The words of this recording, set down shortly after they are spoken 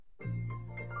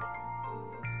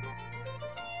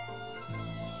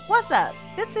What's up?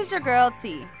 This is your girl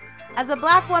T. As a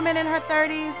black woman in her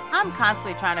 30s, I'm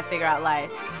constantly trying to figure out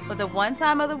life. But the one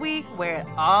time of the week where it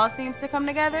all seems to come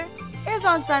together is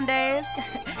on Sundays.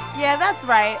 Yeah, that's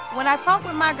right. When I talk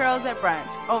with my girls at brunch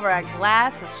over a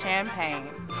glass of champagne.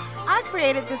 I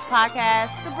created this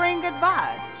podcast to bring good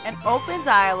vibes and open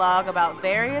dialogue about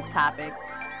various topics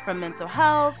from mental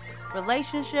health,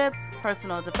 relationships,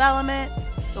 personal development,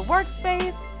 the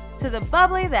workspace, to the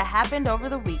bubbly that happened over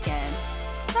the weekend.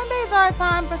 Sundays are a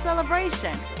time for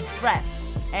celebration,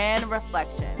 rest, and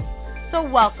reflection. So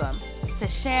welcome to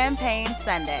Champagne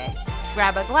Sunday.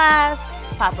 Grab a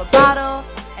glass, pop a bottle,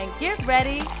 and get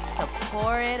ready to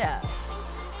pour it up.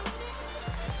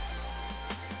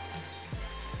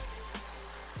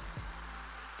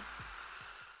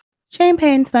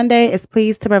 Champagne Sunday is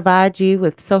pleased to provide you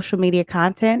with social media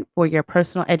content for your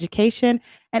personal education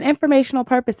and informational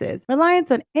purposes. Reliance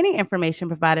on any information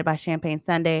provided by Champagne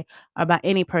Sunday or by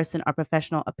any person or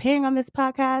professional appearing on this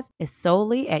podcast is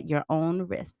solely at your own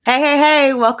risk.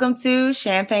 Hey, welcome to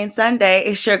Champagne Sunday.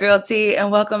 It's your girl T,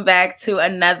 and welcome back to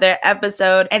another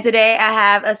episode. And today I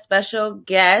have a special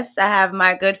guest. I have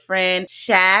my good friend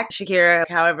Shakira.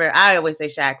 However, I always say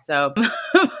Shaq, so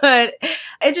but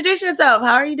introduce yourself.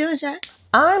 How are you doing, Shaq?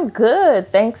 I'm good.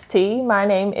 Thanks, T. My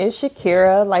name is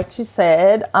Shakira, like you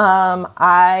said.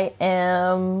 I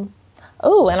am...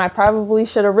 Oh, and I probably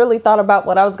should have really thought about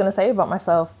what I was going to say about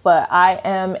myself, but I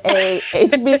am a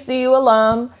HBCU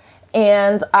alum,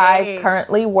 and I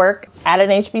currently work at an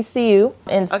HBCU.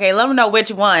 Okay, let me know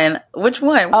which one. Which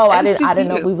one? Oh, I didn't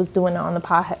know we was doing it on the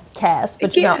podcast,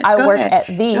 but I work at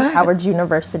the Howard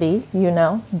University,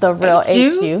 the real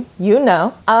HU,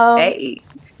 Hey.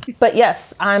 But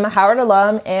yes, I'm a Howard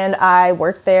alum and I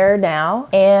work there now,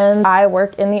 and I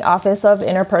work in the Office of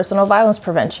Interpersonal Violence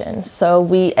Prevention. So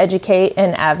we educate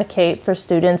and advocate for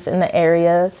students in the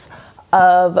areas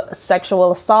of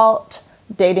sexual assault,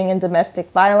 dating and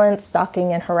domestic violence,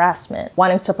 stalking and harassment,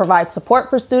 wanting to provide support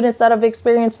for students that have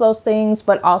experienced those things,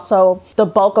 but also the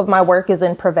bulk of my work is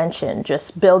in prevention,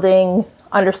 just building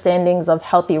understandings of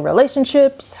healthy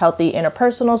relationships, healthy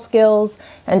interpersonal skills,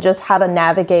 and just how to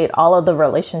navigate all of the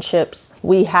relationships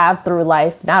we have through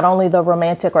life, not only the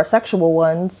romantic or sexual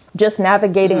ones, just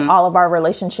navigating all of our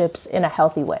relationships in a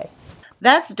healthy way.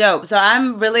 That's dope. So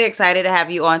I'm really excited to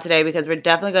have you on today because we're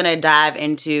definitely going to dive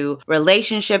into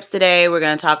relationships today. We're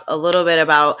going to talk a little bit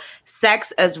about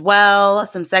sex as well,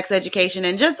 some sex education,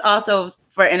 and just also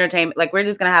for entertainment. Like, we're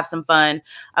just going to have some fun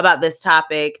about this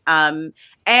topic.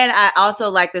 And I also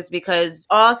like this because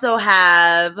I also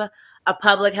have a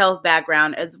public health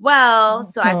background as well.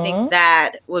 So I think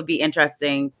that would be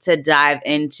interesting to dive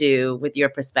into with your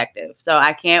perspective. So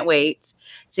I can't wait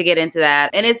to get into that.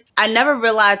 And I never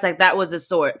realized like that was a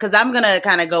sort, because I'm going to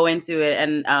kind of go into it.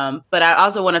 And, but I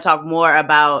also want to talk more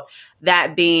about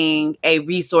that being a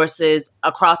resources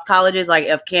across colleges, like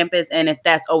of campus, and if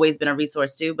that's always been a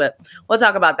resource too, but we'll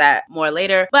talk about that more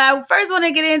later. But I first want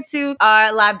to get into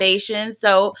our libations.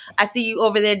 So I see you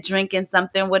over there drinking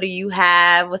something. What do you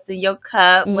have? What's in your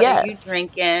cup? What are you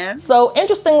drinking? So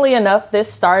interestingly enough,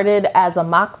 this started as a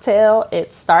mocktail.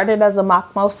 It started as a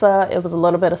mockmosa. It was a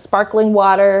little bit of sparkling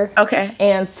water. Okay.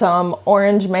 And some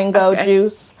orange mango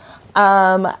juice.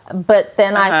 But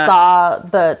then I saw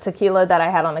the tequila that I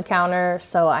had on the counter,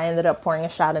 so I ended up pouring a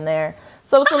shot in there.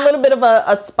 So it's a little bit of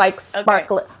a spiked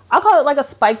sparkling. I'll call it like a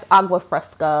spiked agua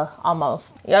fresca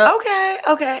almost. Yep.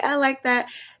 Okay. I like that.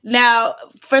 Now,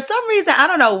 for some reason, I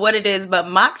don't know what it is, but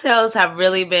mocktails have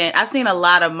really been, I've seen a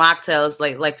lot of mocktails,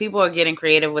 like people are getting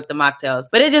creative with the mocktails,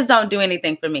 but it just don't do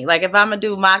anything for me. Like if I'm going to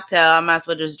do mocktail, I might as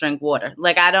well just drink water.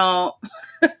 Like I don't,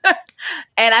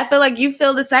 and I feel like you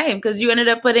feel the same because you ended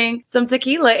up putting some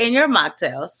tequila in your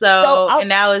mocktail. And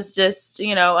now it's just,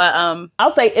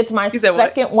 I'll say it's my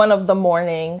second one of the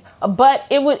morning, but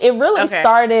it really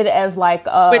started as like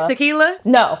with tequila?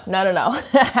 No.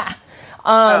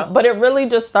 But it really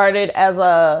just started as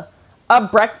a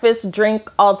breakfast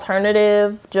drink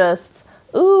alternative. Just,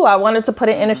 I wanted to put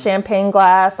it in a champagne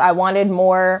glass. I wanted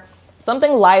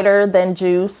something lighter than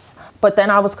juice. But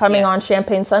then I was coming on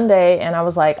Champagne Sunday and I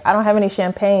was like, I don't have any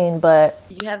champagne, but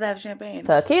you have to have champagne.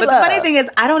 Tequila. But the funny thing is,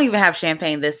 I don't even have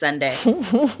champagne this Sunday.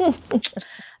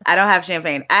 I don't have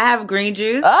champagne. I have green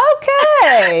juice.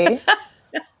 Okay.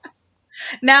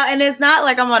 Now, and it's not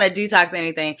like I'm on a detox or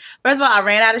anything. First of all, I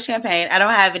ran out of champagne. I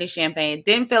don't have any champagne.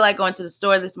 Didn't feel like going to the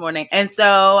store this morning. And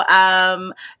so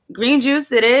green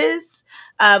juice it is,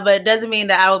 but it doesn't mean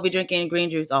that I will be drinking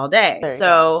green juice all day.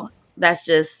 So that's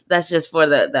just for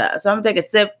the. So I'm going to take a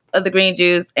sip of the green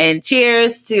juice and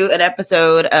cheers to an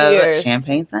episode of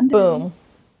Champagne Sunday. Boom.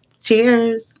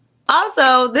 Cheers.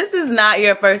 Also, this is not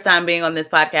your first time being on this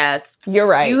podcast. You're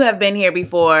right. You have been here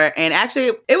before. And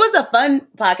actually, it was a fun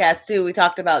podcast, too. We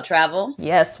talked about travel.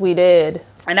 Yes, we did.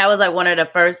 And that was like one of the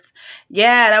first.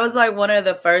 Yeah, that was like one of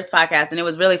the first podcasts. And it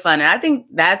was really fun. And I think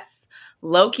that's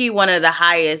low-key one of the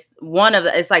highest.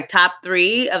 It's like top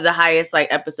 3 of the highest like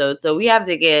episodes. So we have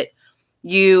to get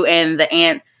you and the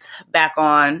ants back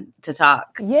on to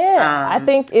talk. Yeah, I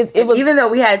think it was. Even though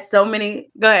we had so many.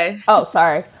 Go ahead. Oh,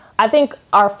 sorry. I think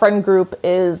our friend group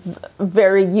is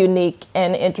very unique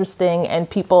and interesting, and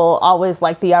people always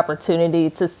like the opportunity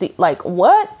to see like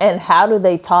what and how do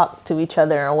they talk to each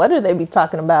other and what do they be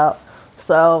talking about.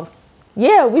 So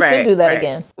yeah, we should do that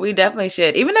again. We definitely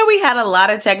should. Even though we had a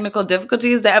lot of technical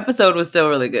difficulties, the episode was still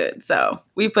really good. So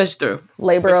we pushed through.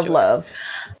 Labor of love.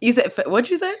 You said,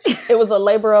 what'd you say? It was a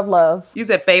labor of love. You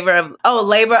said labor.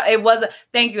 It was,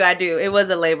 thank you, I do. It was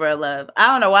a labor of love. I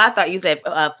don't know why I thought you said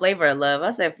flavor of love.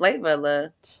 I said flavor of love.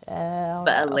 Child.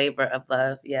 But a labor of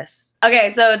love, yes.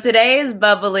 Okay, so today's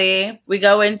bubbly, we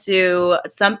go into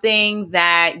something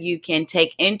that you can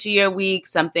take into your week,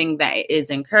 something that is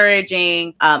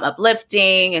encouraging,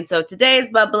 uplifting. And so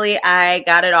today's bubbly, I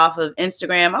got it off of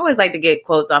Instagram. I always like to get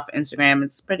quotes off of Instagram.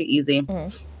 It's pretty easy.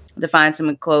 Mm-hmm. To find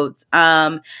some quotes.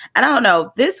 And I don't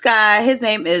know, this guy, his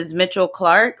name is Mitchell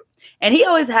Clark, and he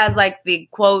always has like the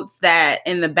quotes that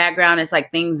in the background it's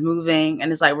like things moving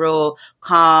and it's like real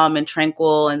calm and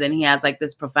tranquil, and then he has like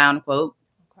this profound quote.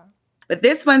 Okay. But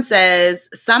this one says,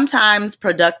 sometimes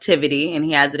productivity, and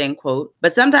he has it in quotes,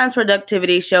 but sometimes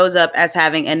productivity shows up as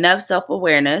having enough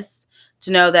self-awareness to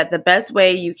know that the best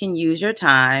way you can use your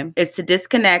time is to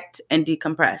disconnect and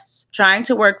decompress. Trying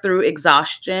to work through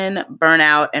exhaustion,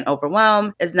 burnout, and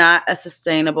overwhelm is not a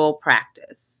sustainable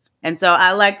practice. And so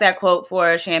I like that quote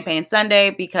for Champagne Sunday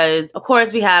because, of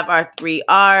course, we have our 3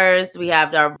 R's. We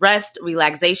have our rest,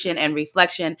 relaxation, and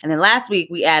reflection. And then last week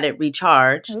we added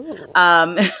recharge.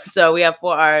 So we have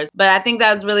 4 R's. But I think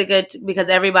that was really good because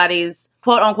everybody's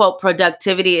quote unquote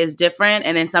productivity is different.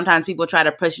 And then sometimes people try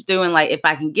to push through and like, if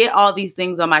I can get all these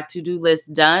things on my to-do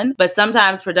list done. But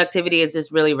sometimes productivity is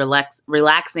just really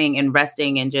relaxing and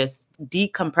resting and just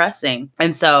decompressing.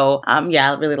 And so, I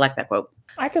really like that quote.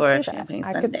 I could see that.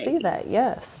 I could see that.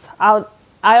 Yes. I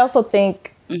also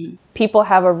think people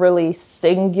have a really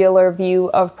singular view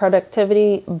of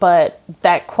productivity, but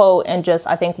that quote and just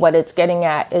I think what it's getting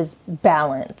at is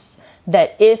balance.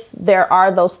 That if there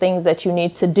are those things that you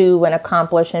need to do and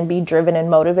accomplish and be driven and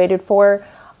motivated for,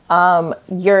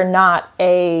 you're not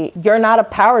a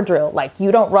power drill. Like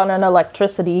you don't run on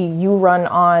electricity, you run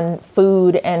on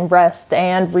food and rest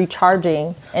and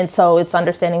recharging. And so it's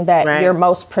understanding that your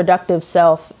most productive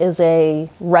self is a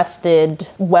rested,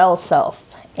 well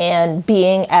self, and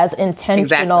being as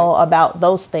intentional about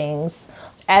those things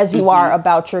as you are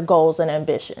about your goals and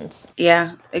ambitions.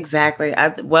 Yeah, exactly.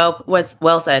 Well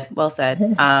said.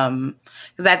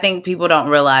 Because I think people don't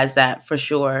realize that for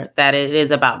sure, that it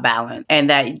is about balance and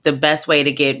that the best way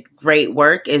to get great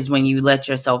work is when you let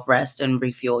yourself rest and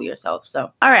refuel yourself.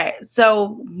 So, all right.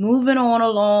 So moving on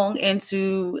along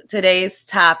into today's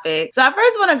topic. So I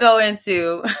first want to go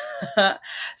into, what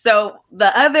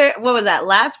was that?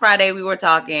 Last Friday we were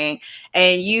talking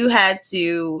and you had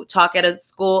to talk at a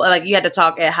school, like you had to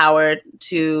talk at Howard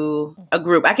to a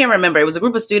group. I can't remember. It was a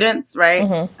group of students, right?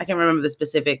 Mm-hmm. I can't remember the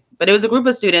specific, but it was a group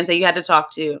of students that you had to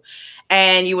talk to.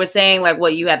 And you were saying like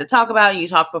what you had to talk about, and you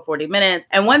talked for 40 minutes.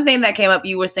 And one thing that came up,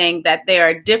 you were saying that there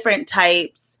are different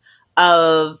types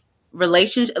of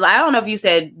relationships. I don't know if you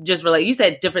said you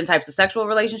said different types of sexual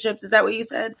relationships. Is that what you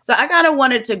said? So I kind of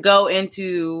wanted to go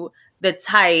into the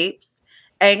types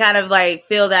and kind of like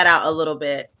fill that out a little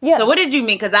bit. Yeah. So what did you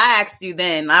mean? Because I asked you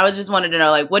then, I was just wanted to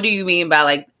know, like, what do you mean by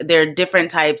like there are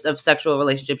different types of sexual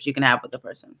relationships you can have with a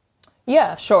person?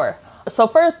 Yeah, sure. So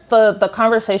first, the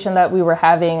conversation that we were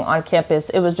having on campus,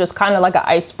 it was just kind of like an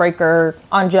icebreaker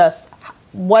on just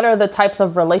what are the types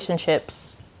of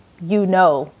relationships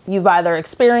you've either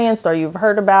experienced or you've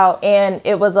heard about. And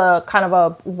it was a kind of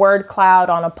a word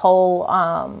cloud on a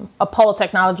poll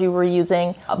technology we're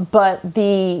using. But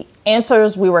the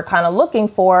answers we were kind of looking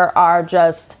for are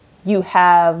just you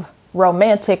have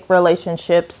romantic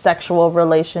relationships, sexual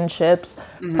relationships,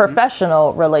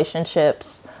 professional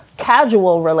relationships,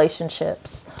 casual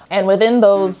relationships. And within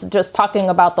those, just talking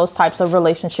about those types of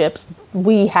relationships,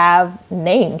 we have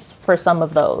names for some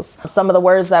of those. Some of the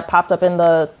words that popped up in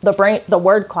the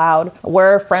word cloud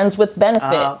were friends with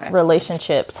benefit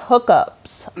relationships,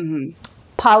 hookups,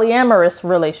 polyamorous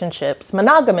relationships,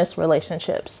 monogamous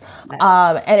relationships.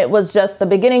 And it was just the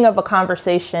beginning of a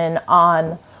conversation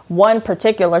on one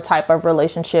particular type of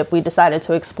relationship. We decided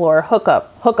to explore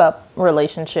hookup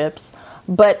relationships.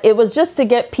 But it was just to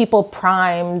get people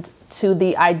primed to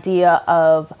the idea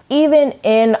of, even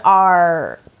in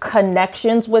our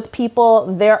connections with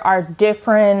people, there are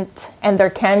different, and there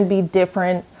can be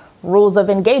different rules of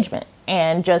engagement.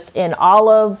 And just in all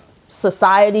of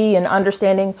society and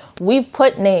understanding, we've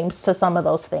put names to some of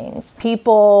those things.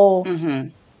 People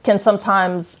can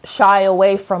sometimes shy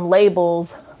away from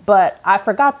labels, but I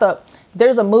forgot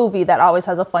there's a movie that always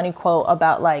has a funny quote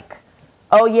about like,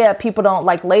 oh yeah, people don't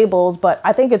like labels, but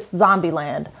I think it's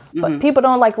Zombieland. But people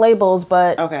don't like labels,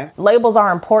 but labels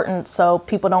are important, so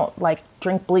people don't like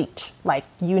drink bleach. Like,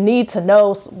 you need to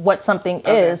know what something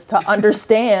is to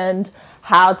understand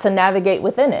how to navigate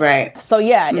within it. Right. So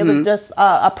yeah, it was just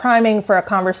a priming for a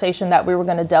conversation that we were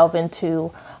going to delve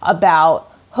into about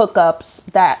hookups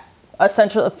that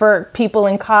essentially for people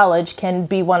in college can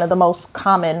be one of the most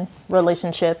common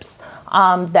relationships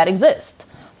that exist.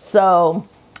 So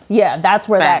yeah, that's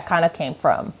where that kind of came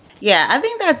from. Yeah, I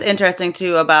think that's interesting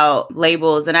too about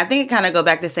labels. And I think it kind of go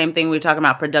back to the same thing we were talking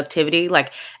about productivity.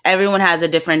 Like, everyone has a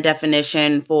different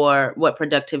definition for what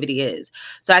productivity is.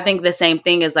 So I think the same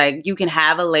thing is like, you can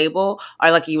have a label, or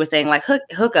like you were saying, like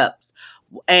hookups.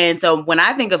 And so when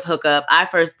I think of hookup, I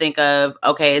first think of,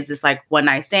 okay, is this like one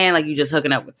night stand? Like, you just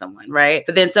hooking up with someone, right?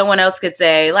 But then someone else could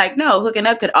say like, no, hooking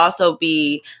up could also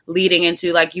be leading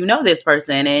into like, this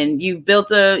person and you've built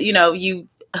you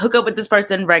hook up with this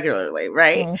person regularly,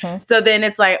 right? So then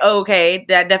it's like, okay,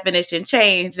 that definition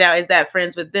changed. Now, is that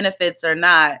friends with benefits or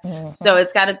not? So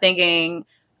it's kind of thinking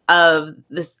of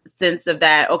the sense of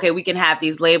that, okay, we can have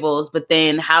these labels, but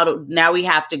then now we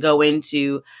have to go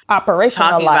into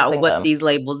talking about what these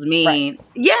labels mean. Right.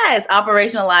 Yes,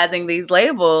 operationalizing these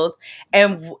labels.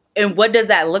 And what does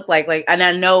that look like? Like, and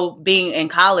I know being in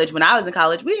college, when I was in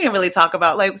college, we didn't really talk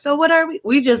about like, so what are we?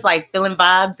 We just like feeling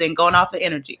vibes and going off of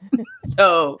energy.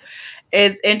 So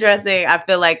it's interesting, I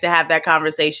feel like, to have that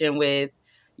conversation with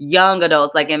young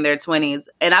adults, like in their 20s.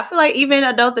 And I feel like even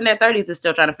adults in their 30s are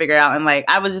still trying to figure out. And like,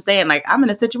 I was just saying, like, I'm in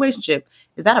a situationship.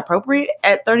 Is that appropriate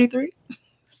at 33?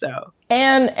 So.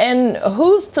 And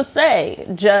who's to say?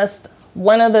 Just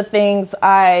one of the things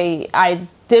I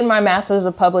did my master's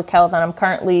of public health, and I'm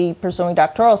currently pursuing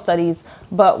doctoral studies.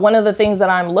 But one of the things that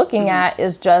I'm looking at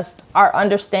is just our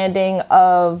understanding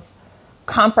of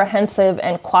comprehensive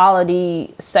and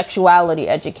quality sexuality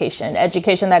education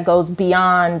that goes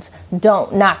beyond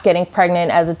not getting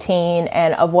pregnant as a teen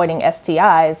and avoiding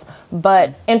STIs,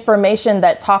 but information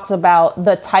that talks about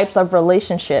the types of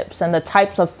relationships and the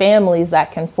types of families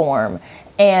that can form.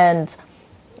 And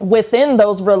within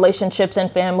those relationships and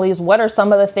families, what are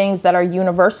some of the things that are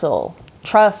universal?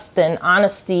 Trust and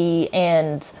honesty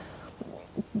and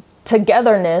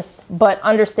togetherness, but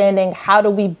understanding, how do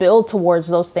we build towards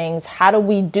those things? How do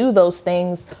we do those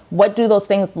things? What do those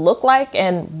things look like?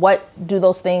 And what do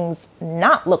those things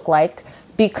not look like?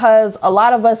 Because a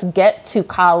lot of us get to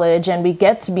college and we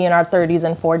get to be in our 30s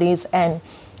and 40s, and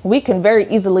we can very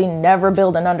easily never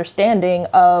build an understanding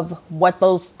of what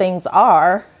those things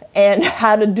are and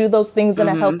how to do those things in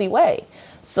a healthy way.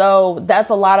 So that's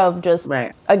a lot of just,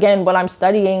 again, what I'm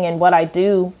studying and what I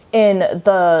do in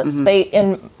the space,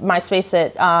 in my space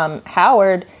at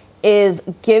Howard, is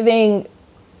giving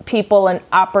people an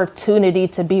opportunity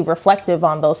to be reflective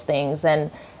on those things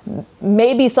and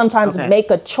maybe sometimes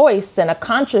make a choice, and a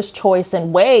conscious choice,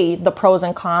 and weigh the pros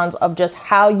and cons of just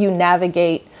how you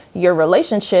navigate your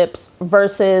relationships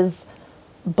versus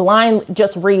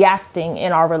just reacting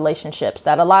in our relationships.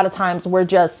 That a lot of times we're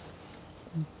just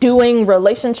doing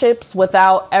relationships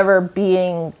without ever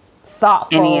being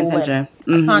thoughtful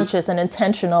and conscious and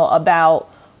intentional about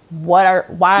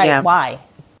why.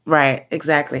 Right,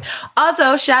 exactly.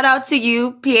 Also, shout out to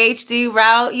you, PhD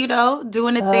route,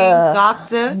 doing the thing,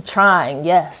 doctor. I'm trying,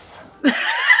 yes.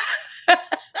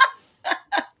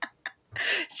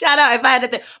 Shout out, if I had to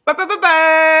think,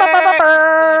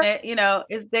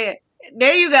 it's there.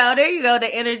 There you go, the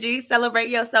energy. Celebrate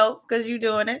yourself because you're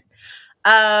doing it.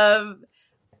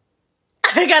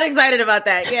 I got excited about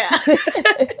that, yeah.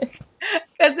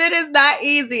 Because it is not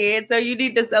easy. And so you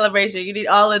need the celebration. You need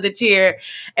all of the cheer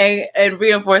and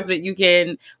reinforcement you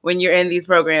can when you're in these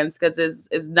programs, because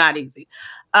it's not easy.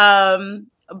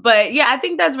 But yeah, I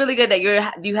think that's really good that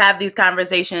you have these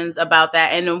conversations about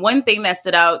that. And one thing that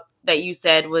stood out that you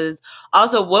said was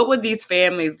also, what would these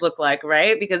families look like,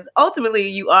 right? Because ultimately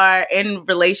you are in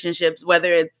relationships,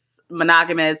 whether it's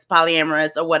monogamous,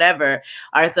 polyamorous, or whatever,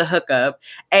 or it's a hookup,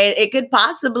 and it could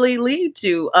possibly lead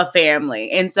to a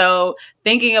family. And so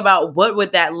thinking about what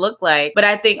would that look like, but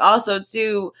I think also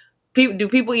too, do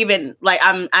people even like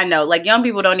I know like young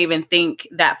people don't even think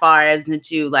that far as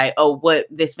into like, oh, what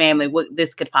this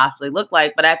could possibly look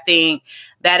like. But I think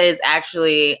that is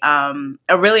actually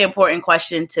a really important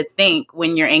question to think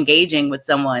when you're engaging with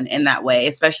someone in that way,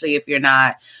 especially if you're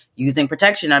not using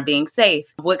protection or being safe.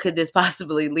 What could this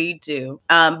possibly lead to?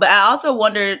 But I also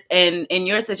wondered in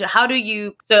your situation, how do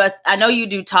you, so I know you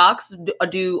do talks,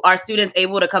 are students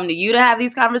able to come to you to have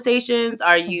these conversations?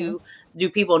 Are you, do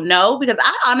people know? Because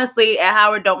I honestly at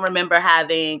Howard don't remember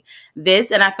having this.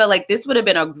 And I felt like this would have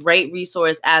been a great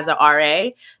resource as a RA,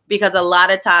 because a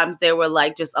lot of times there were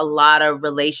like just a lot of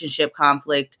relationship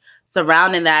conflict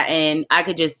surrounding that. And I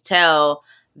could just tell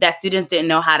that students didn't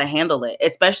know how to handle it,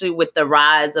 especially with the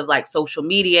rise of like social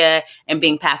media and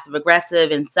being passive aggressive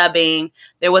and subbing.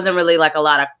 There wasn't really like a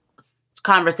lot of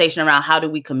conversation around how do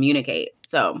we communicate.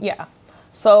 So, yeah.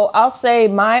 So I'll say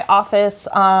my office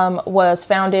was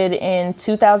founded in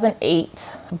 2008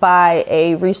 by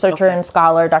a researcher and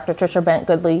scholar, Dr. Trisha Bent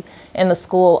Goodley, in the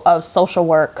School of Social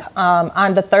Work.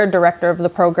 I'm the third director of the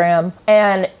program,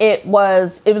 and it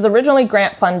was originally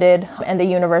grant funded, and the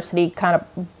university kind of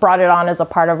brought it on as a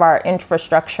part of our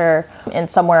infrastructure in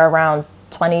somewhere around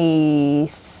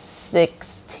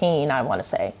 2016, I want to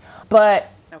say. But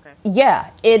yeah,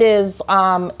 it is.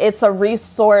 It's a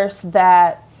resource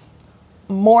that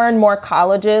more and more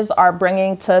colleges are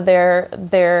bringing to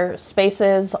their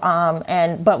spaces,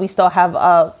 but we still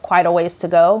have quite a ways to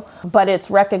go. But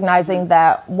it's recognizing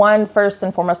that first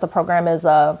and foremost, the program is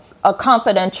a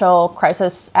confidential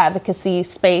crisis advocacy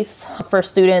space for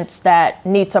students that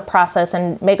need to process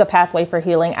and make a pathway for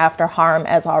healing after harm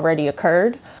has already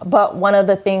occurred. But one of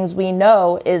the things we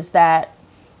know is that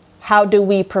how do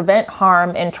we prevent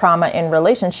harm and trauma in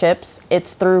relationships?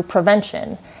 It's through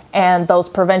prevention. And those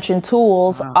prevention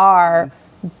tools are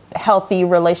healthy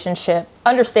relationship,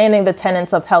 understanding the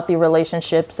tenets of healthy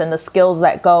relationships and the skills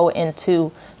that go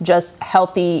into just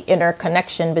healthy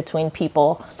interconnection between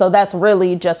people. So that's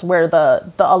really just where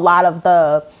a lot of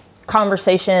the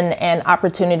conversation and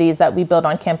opportunities that we build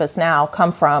on campus now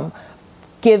come from,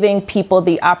 giving people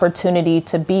the opportunity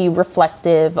to be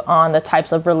reflective on the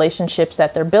types of relationships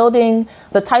that they're building,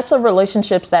 the types of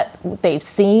relationships that they've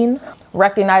seen,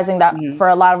 recognizing that for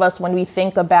a lot of us, when we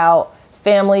think about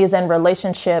families and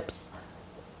relationships,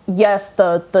 yes,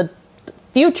 the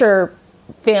future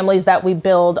families that we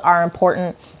build are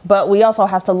important, but we also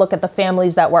have to look at the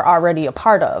families that we're already a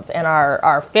part of and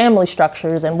our family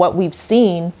structures and what we've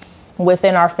seen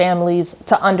within our families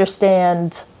to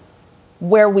understand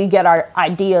where we get our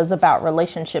ideas about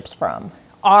relationships from.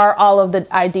 Are all of the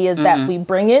ideas that we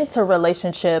bring into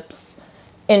relationships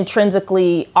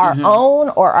intrinsically our own,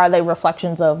 or are they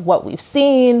reflections of what we've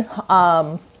seen,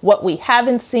 what we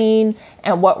haven't seen,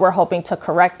 and what we're hoping to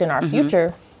correct in our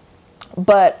future?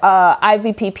 But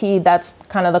IVPP, that's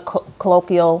kind of the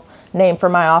colloquial name for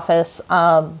my office,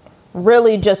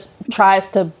 really just tries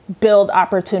to build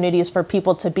opportunities for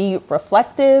people to be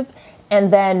reflective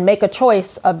and then make a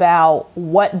choice about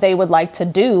what they would like to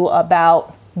do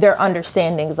about their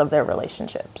understandings of their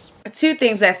relationships. Two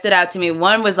things that stood out to me.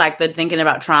 One was like the thinking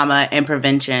about trauma and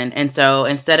prevention. And so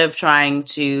instead of trying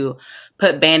to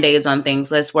put Band-Aids on things,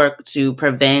 let's work to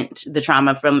prevent the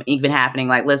trauma from even happening.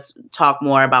 Like, let's talk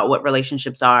more about what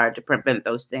relationships are to prevent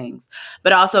those things.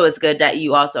 But also it's good that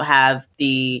you also have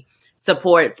the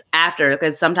supports after,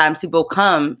 because sometimes people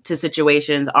come to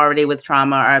situations already with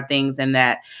trauma or things, and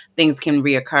that things can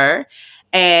reoccur.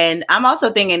 And I'm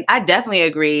also thinking, I definitely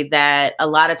agree that a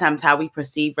lot of times how we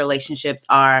perceive relationships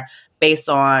are based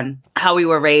on how we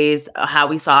were raised, how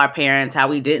we saw our parents, how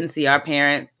we didn't see our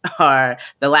parents, or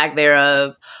the lack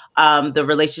thereof. The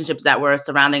relationships that were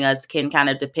surrounding us can kind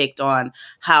of depict on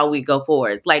how we go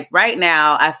forward. Like right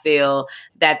now, I feel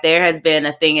that there has been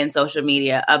a thing in social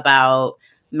media about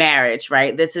marriage,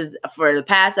 right? This is for the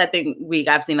past, I think, week,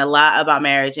 I've seen a lot about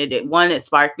marriage. It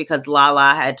sparked because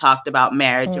Lala had talked about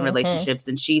marriage and relationships,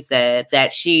 and she said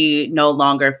that she no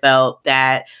longer felt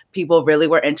that people really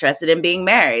were interested in being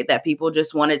married, that people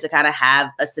just wanted to kind of have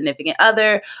a significant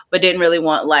other, but didn't really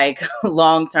want like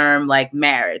long-term like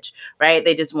marriage, right?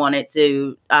 They just wanted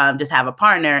to just have a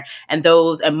partner. And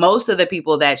most of the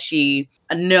people that she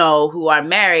know who are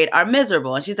married are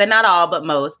miserable. And she said not all, but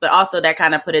most. But also that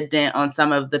kind of put a dent on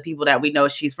some of the people that we know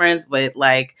she's friends with,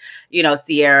 like, you know,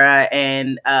 Sierra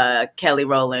and Kelly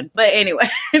Rowland. But anyway,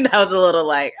 that was a little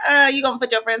like, you gonna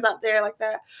put your friends out there like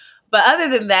that? But other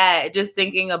than that, just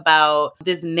thinking about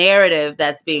this narrative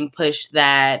that's being pushed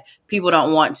that people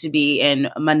don't want to be in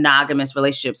monogamous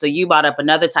relationships. So you brought up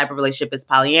another type of relationship is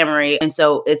polyamory. And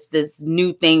so it's this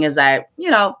new thing is that,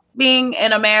 you know, being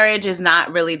in a marriage is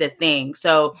not really the thing.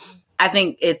 So I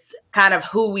think it's kind of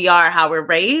who we are, how we're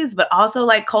raised, but also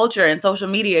like culture and social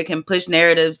media can push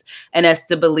narratives in us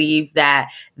to believe that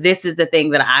this is the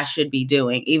thing that I should be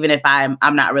doing, even if I'm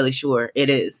not really sure it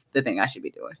is the thing I should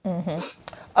be doing.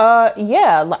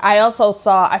 Yeah, I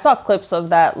saw clips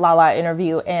of that Lala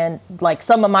interview, and like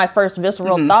some of my first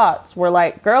visceral thoughts were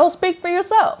like, girl, speak for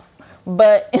yourself.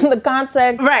 But in the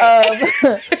context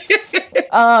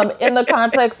in the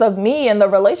context of me and the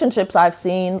relationships I've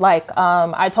seen, like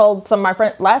I told some of my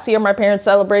friends last year, my parents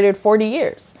celebrated 40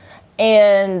 years.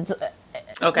 And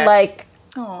like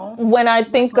when I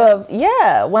think of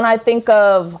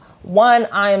one,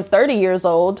 I am 30 years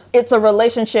old. It's a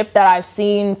relationship that I've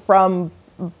seen from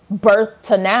birth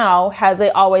to now. Has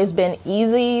it always been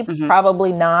easy?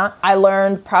 Probably not. I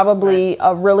learned probably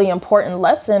a really important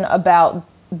lesson about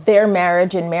their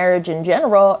marriage and marriage in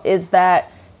general is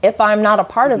that if I'm not a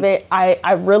part of it,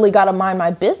 I really got to mind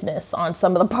my business on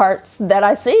some of the parts that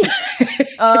I see,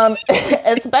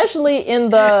 especially in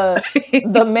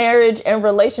the marriage and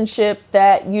relationship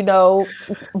that, you know,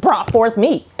 brought forth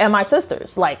me and my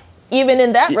sisters. Like, even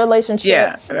in that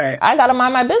relationship, I got to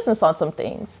mind my business on some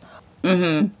things.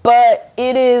 But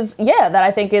it is, that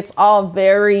I think it's all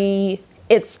very...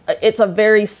 It's a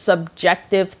very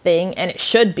subjective thing, and it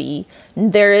should be.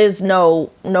 There is no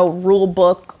rule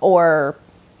book or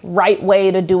right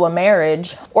way to do a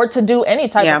marriage or to do any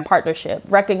type of partnership.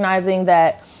 Recognizing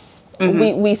that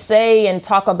we say and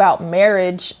talk about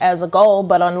marriage as a goal,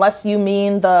 but unless you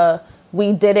mean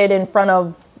we did it in front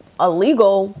of a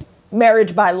legal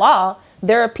marriage by law,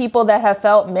 there are people that have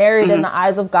felt married in the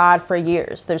eyes of God for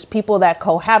years. There's people that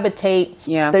cohabitate.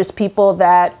 There's people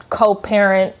that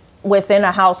co-parent within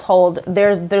a household.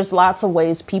 There's lots of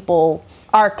ways people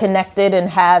are connected and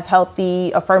have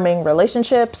healthy, affirming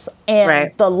relationships,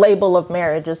 and the label of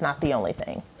marriage is not the only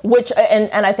thing. Which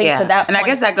and I think to that and point, I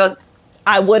guess that goes.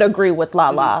 I would agree with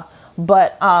Lala,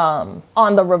 but on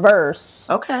the reverse,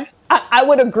 I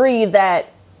would agree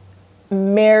that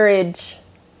marriage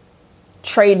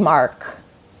trademark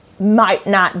might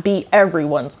not be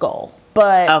everyone's goal,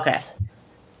 but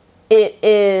it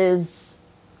is.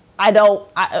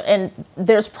 And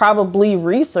there's probably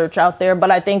research out there,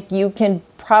 but I think you can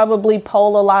probably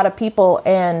poll a lot of people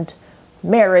and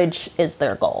marriage is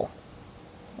their goal.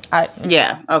 I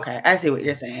see what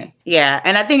you're saying. Yeah.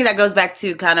 And I think that goes back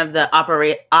to kind of the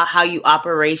how you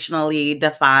operationally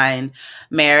define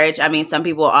marriage. I mean, some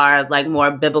people are like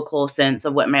more biblical sense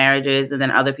of what marriage is, and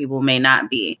then other people may not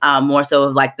be more so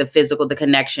of like the physical, the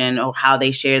connection, or how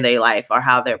they share their life or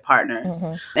how they're partners.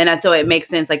 And so it makes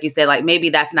sense. Like you said, like maybe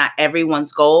that's not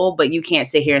everyone's goal, but you can't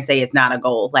sit here and say it's not a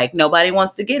goal. Like nobody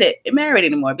wants to get married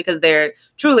anymore, because there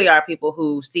truly are people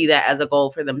who see that as a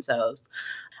goal for themselves.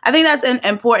 I think that's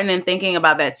important in thinking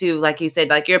about that too. Like you said,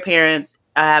 like your parents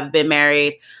have been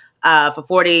married for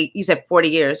 40, you said 40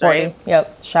 years, 40, right?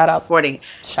 Yep. Shout out. 40.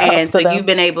 And so you've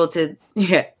been able to,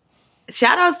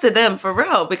 shout outs to them for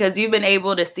real, because you've been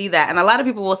able to see that. And a lot of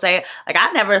people will say, like, I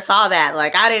never saw that.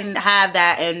 Like, I didn't have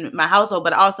that in my household,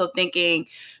 but also thinking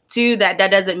too, that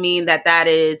doesn't mean that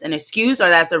is an excuse or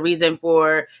that's a reason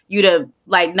for you to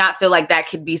like not feel like that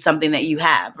could be something that you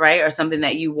have, right? Or something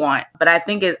that you want. But I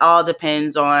think it all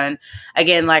depends on,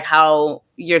 again, like how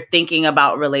you're thinking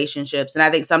about relationships. And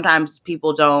I think sometimes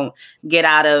people don't get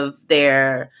out of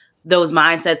those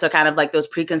mindsets, are kind of like those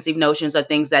preconceived notions of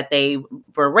things that they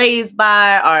were raised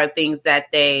by or things that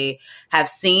they have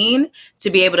seen, to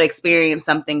be able to experience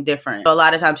something different. So a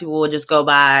lot of times people will just go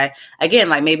by, again,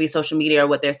 like maybe social media or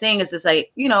what they're seeing is just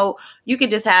like, you know, you could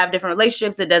just have different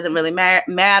relationships. It doesn't really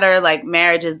matter. Like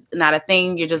marriage is not a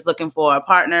thing. You're just looking for a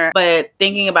partner. But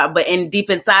deep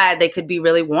inside, they could be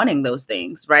really wanting those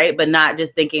things, right? But not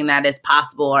just thinking that it's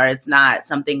possible or it's not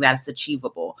something that's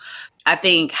achievable. I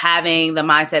think having the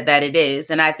mindset that it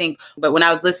is. And I think, but when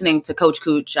I was listening to Coach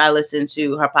Cooch, I listened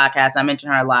to her podcast. I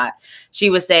mentioned her a lot. She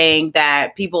was saying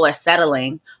that people are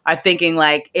thinking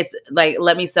like, it's like,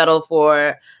 let me settle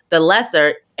for the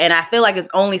lesser. And I feel like it's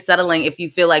only settling if you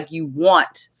feel like you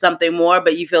want something more,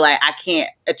 but you feel like I can't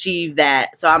achieve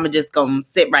that. So I'm just going to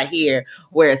sit right here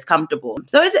where it's comfortable.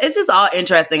 So it's just all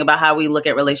interesting about how we look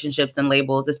at relationships and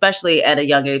labels, especially at a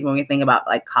young age when we think about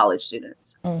like college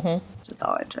students. It's just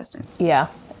all interesting. Yeah,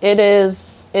 it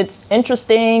is. It's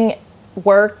interesting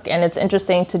work, and it's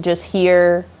interesting to just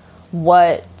hear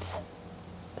what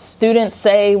students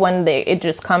say when it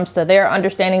just comes to their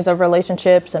understandings of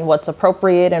relationships and what's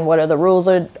appropriate and what are the rules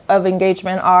of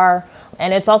engagement are.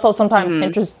 And it's also sometimes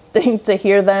interesting to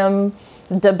hear them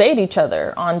debate each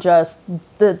other on just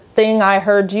the thing I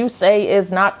heard you say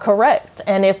is not correct.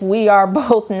 And if we are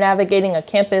both navigating a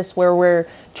campus where we're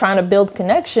trying to build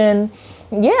connection,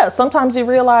 Yeah, sometimes you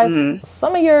realize Mm-hmm.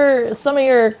 some of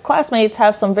your classmates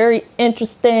have some very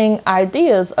interesting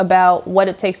ideas about what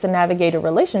it takes to navigate a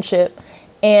relationship,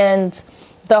 and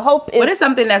the hope What is is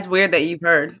something that's weird that you've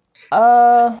heard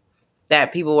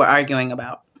that people were arguing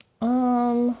about?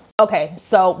 okay,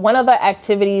 so one of the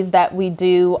activities that we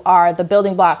do are the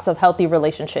building blocks of healthy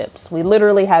relationships. We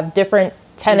literally have different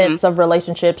tenets of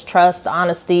relationships: trust,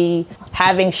 honesty,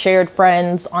 having shared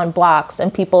friends on blocks,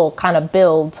 and people kind of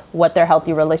build what their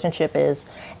healthy relationship is.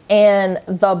 And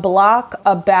the block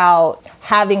about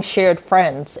having shared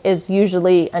friends is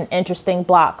usually an interesting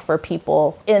block for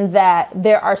people, in that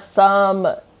there are some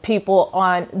people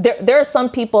there are some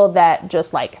people that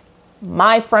just like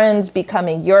my friends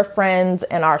becoming your friends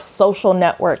and our social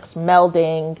networks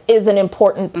melding is an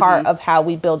important part of how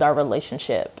we build our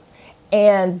relationship.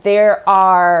 And there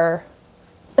are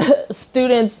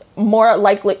students more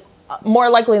likely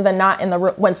than not in the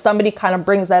room when somebody kind of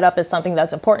brings that up as something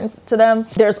that's important to them.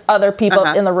 There's other people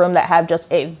in the room that have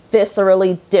just a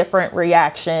viscerally different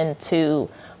reaction to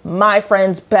my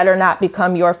friends better not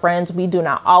become your friends. We do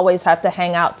not always have to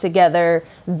hang out together.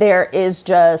 There is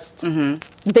just,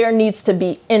 there needs to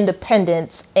be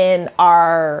independence in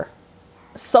our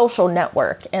social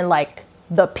network. And like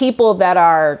the people that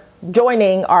are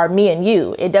joining are me and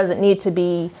you. It doesn't need to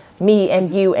be me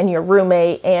and you and your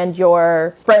roommate and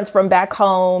your friends from back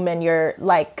home. And your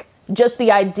like, just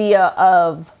the idea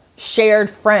of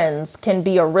shared friends can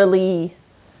be a really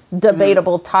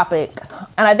debatable topic.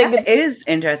 And I think it is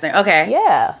interesting. Okay.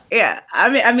 Yeah. Yeah.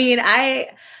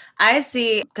 I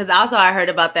see, because also I heard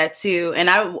about that too. And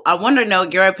I want to know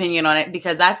your opinion on it,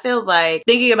 because I feel like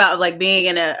thinking about like being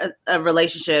in a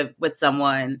relationship with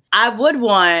someone, I would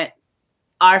want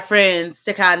our friends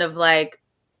to kind of like,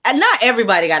 and not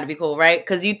everybody got to be cool, right?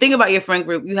 Because you think about your friend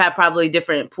group, you have probably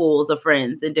different pools of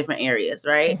friends in different areas,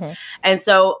 right? And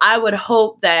so I would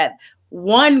hope that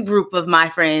one group of my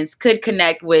friends could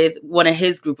connect with one of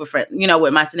his group of friends,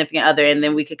 with my significant other, and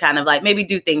then we could kind of like maybe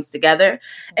do things together.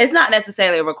 It's not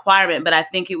necessarily a requirement, but I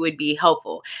think it would be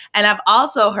helpful. And I've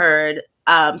also heard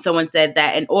someone said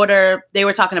that they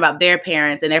were talking about their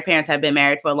parents, and their parents have been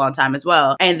married for a long time as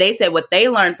well. And they said what they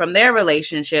learned from their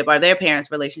relationship or their parents'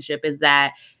 relationship is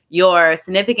that your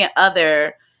significant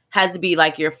other has to be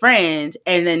like your friend,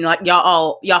 and then like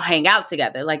y'all hang out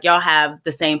together, like y'all have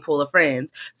the same pool of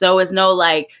friends. So it's no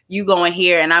like you going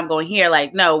here and I'm going here.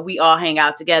 Like, no, we all hang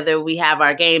out together. We have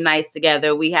our game nights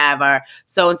together. We have our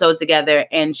so-and-sos together.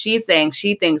 And she's saying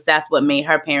she thinks that's what made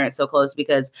her parents so close,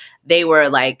 because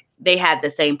they had the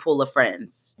same pool of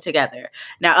friends together.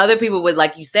 Now, other people would,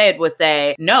 like you said, would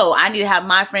say, no, I need to have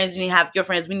my friends. You need to have your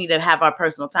friends. We need to have our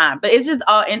personal time. But it's just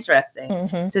all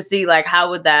interesting to see, like, how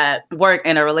would that work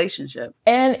in a relationship?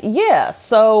 And yeah,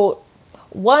 so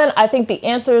one, I think the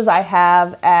answers I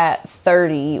have at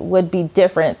 30 would be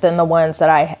different than the ones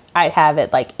that I have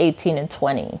at like 18 and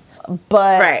 20.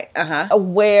 But right,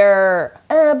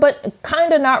 but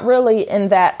kind of not really, in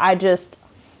that I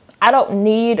don't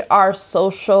need our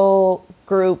social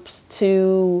groups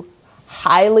to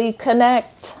highly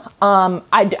connect.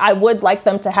 I would like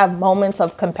them to have moments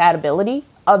of compatibility,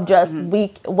 of just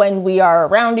when we are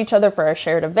around each other for a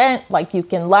shared event, like you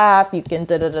can laugh, you can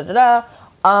da-da-da-da-da.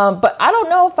 But I don't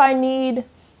know if I need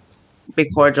be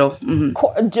cordial.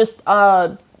 Just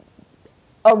a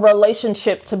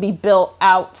relationship to be built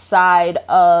outside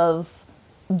of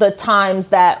the times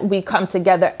that we come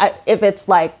together. If it's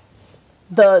like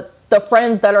the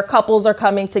friends that are couples are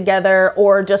coming together,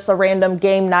 or just a random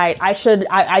game night,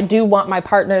 I do want my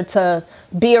partner to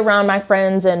be around my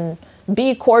friends and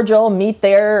be cordial, meet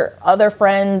their other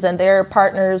friends and their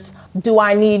partners. Do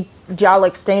I need y'all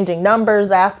exchanging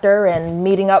numbers after and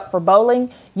meeting up for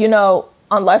bowling?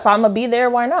 Unless I'm gonna be there,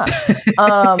 why not?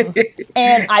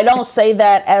 And I don't say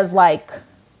that as like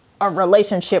a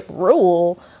relationship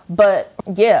rule, but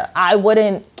yeah, I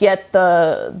wouldn't get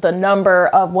the number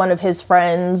of one of his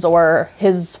friends or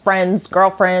his friend's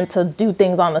girlfriend to do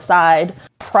things on the side,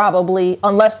 probably,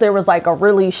 unless there was like a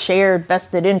really shared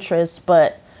vested interest.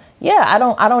 But yeah, I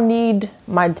don't need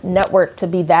my network to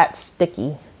be that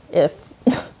sticky.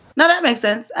 No, that makes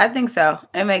sense. I think so.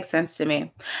 It makes sense to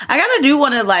me. I kind of do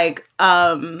want to like,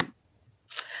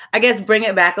 I guess bring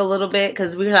it back a little bit,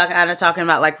 because we're kind of talking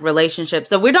about like relationships.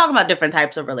 So we're talking about different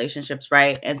types of relationships,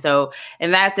 right? And so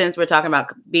in that sense, we're talking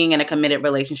about being in a committed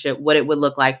relationship, what it would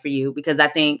look like for you. Because I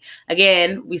think,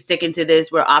 again, we stick into this,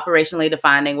 we're operationally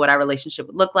defining what our relationship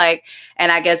would look like.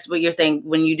 And I guess what you're saying,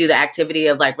 when you do the activity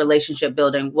of like relationship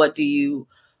building, what do you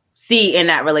see in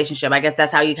that relationship? I guess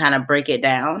that's how you kind of break it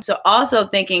down. So also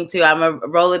thinking too, I'm going to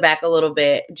roll it back a little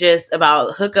bit, just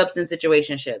about hookups and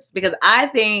situationships, because I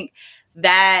think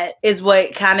that is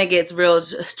what kind of gets real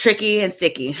tricky and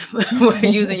sticky.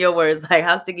 Using your words, like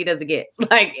how sticky does it get?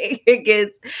 Like it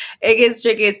gets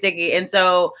tricky and sticky. And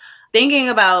so thinking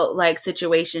about like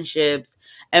situationships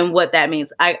and what that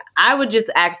means, I would just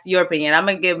ask your opinion. I'm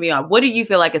gonna give me on, what do you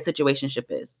feel like a situationship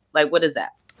is? Like, what is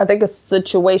that? I think a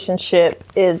situationship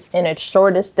is, in its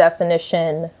shortest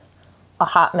definition, a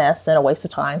hot mess and a waste of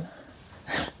time.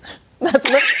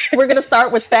 We're going to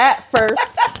start with that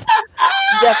first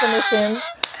definition.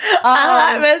 A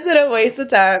hot mess and a waste of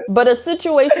time. But a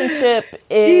situationship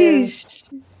is,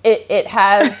 it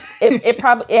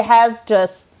has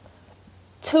just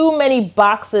too many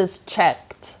boxes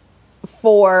checked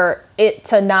for it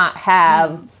to not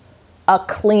have a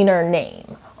cleaner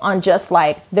name. On just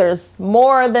like, there's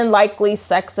more than likely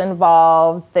sex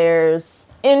involved, there's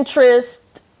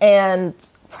interest and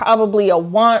probably a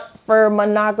want for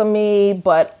monogamy,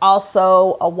 but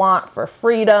also a want for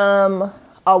freedom,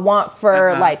 a want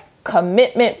for like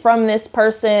commitment from this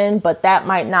person, but that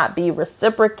might not be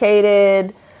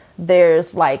reciprocated.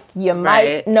 There's like, you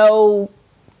might know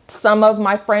some of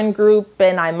my friend group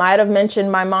and I might have mentioned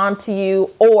my mom to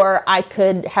you, or I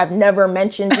could have never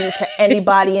mentioned you to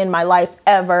anybody in my life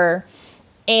ever.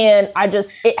 And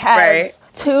it has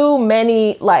too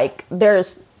many, like there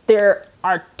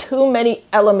are too many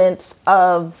elements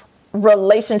of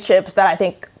relationships that I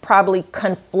think probably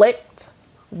conflict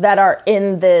that are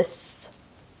in this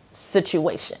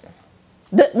situation.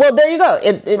 Well, there you go.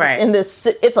 In this,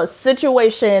 it's a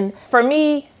situation for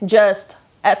me, just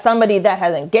as somebody that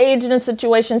has engaged in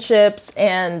situationships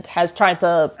and has tried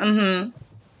to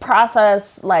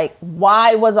process, like,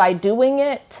 why was I doing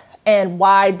it? And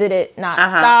why did it not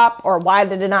stop? Or why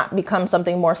did it not become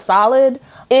something more solid?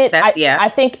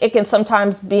 I think it can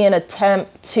sometimes be an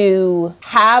attempt to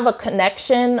have a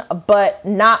connection, but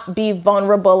not be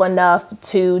vulnerable enough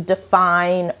to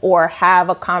define or have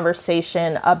a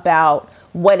conversation about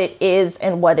what it is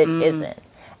and what it isn't.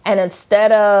 And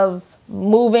instead of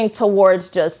moving towards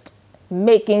just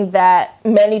making that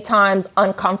many times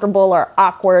uncomfortable or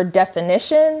awkward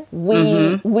definition,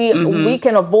 we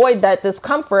can avoid that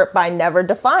discomfort by never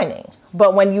defining.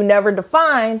 But when you never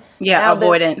define,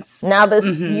 avoidance.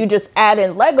 You just add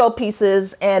in Lego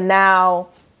pieces, and now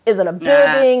is it a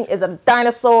building? Is it a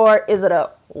dinosaur? Is it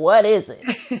what is it?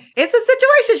 It's a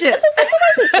situationship. It's a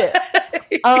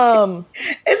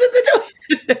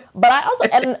situationship. But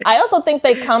I also think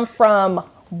they come from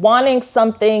wanting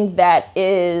something that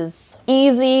is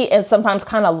easy and sometimes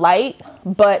kind of light,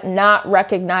 but not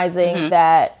recognizing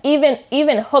that even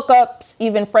hookups,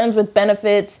 even friends with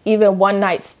benefits, even one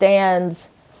night stands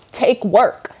take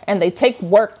work, and they take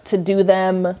work to do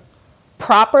them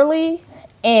properly.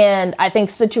 And I think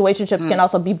situationships can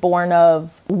also be born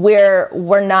of where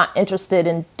we're not interested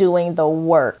in doing the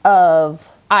work of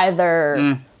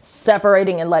either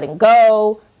separating and letting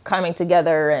go, coming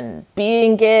together and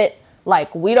being it.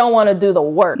 Like, we don't want to do the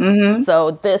work.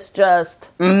 So this just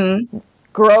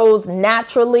grows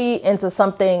naturally into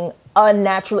something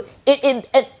unnaturally.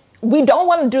 We don't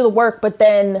want to do the work, but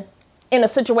then in a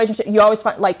situation, you always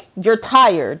find, like, you're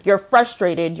tired, you're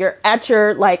frustrated, you're at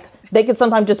your, like, they can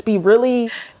sometimes just be really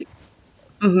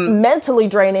mentally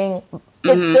draining.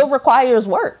 It still requires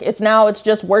work. It's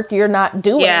just work you're not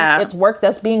doing. It's work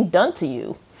that's being done to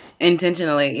you.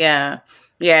 Intentionally,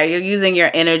 Yeah, you're using your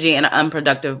energy in an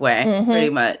unproductive way, pretty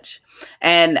much.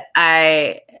 And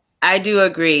I do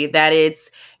agree that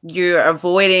you're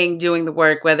avoiding doing the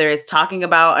work, whether it's talking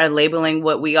about or labeling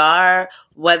what we are,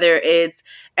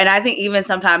 and I think even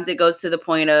sometimes it goes to the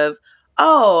point of,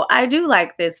 oh, I do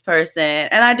like this person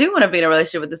and I do want to be in a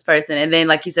relationship with this person. And then,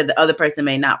 like you said, the other person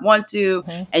may not want to,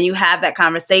 and you have that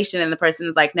conversation and the person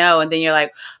is like, no. And then you're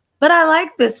like, but I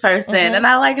like this person and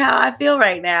I like how I feel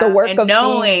right now. The work and of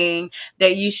knowing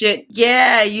that you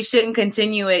shouldn't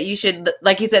continue it. You should,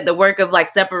 like you said, the work of like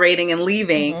separating and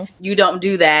leaving, you don't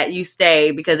do that. You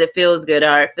stay because it feels good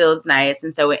or it feels nice.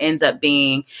 And so it ends up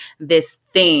being this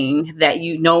thing that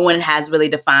no one has really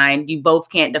defined. You both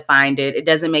can't define it. It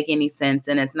doesn't make any sense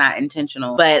and it's not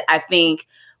intentional. But I think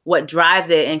what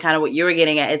drives it and kind of what you were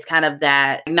getting at is kind of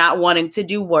that not wanting to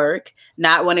do work,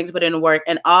 not wanting to put in work,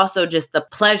 and also just the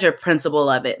pleasure principle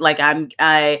of it. Like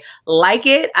I like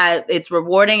it. It's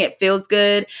rewarding. It feels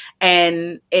good.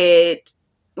 And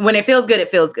when it feels good, it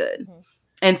feels good.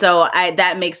 And so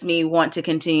that makes me want to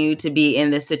continue to be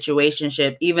in this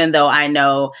situationship, even though I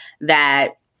know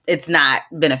that it's not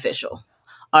beneficial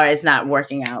or it's not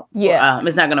working out. Yeah.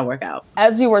 It's not going to work out.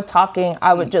 As you were talking,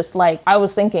 I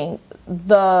was thinking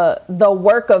the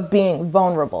work of being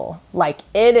vulnerable. Like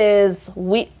that is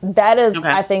Okay.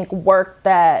 I think work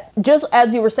that, just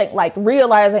as you were saying, like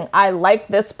realizing I like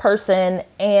this person,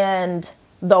 and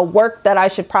the work that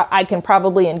I can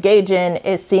probably engage in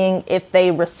is seeing if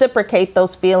they reciprocate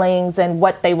those feelings and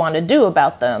what they want to do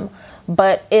about them.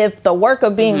 But if the work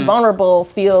of being vulnerable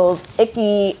feels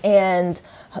icky and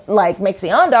like makes the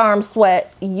underarms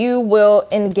sweat, you will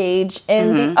engage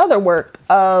in the other work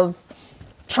of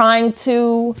trying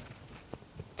to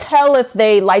tell if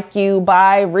they like you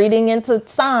by reading into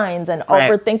signs and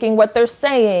overthinking what they're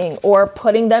saying, or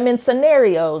putting them in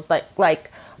scenarios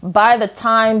like by the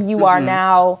time you are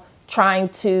now trying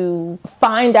to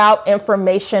find out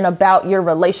information about your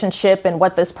relationship and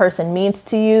what this person means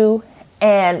to you,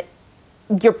 and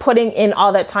you're putting in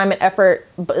all that time and effort,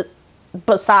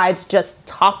 besides just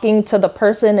talking to the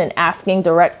person and asking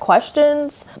direct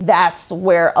questions, that's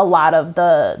where a lot of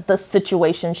the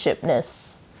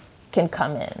situationshipness can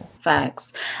come in.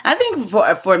 Facts. I think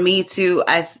for me too,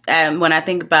 when I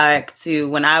think back to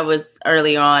when I was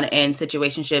early on in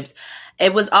situationships,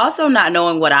 it was also not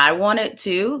knowing what I wanted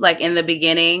to, like in the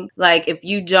beginning. Like if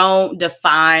you don't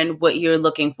define what you're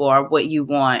looking for, what you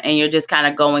want, and you're just kind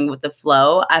of going with the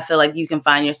flow, I feel like you can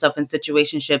find yourself in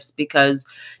situationships because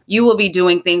you will be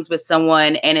doing things with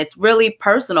someone and it's really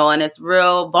personal and it's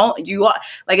real. You are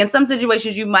like, in some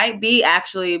situations, you might be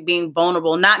actually being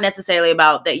vulnerable, not necessarily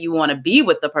about that you want to be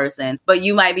with the person, but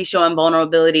you might be showing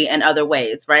vulnerability in other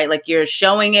ways, right? Like you're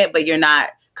showing it, but you're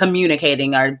not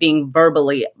communicating or being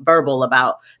verbal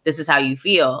about this is how you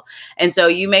feel. And so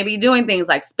you may be doing things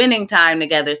like spending time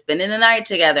together, spending the night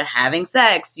together, having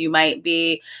sex. You might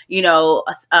be,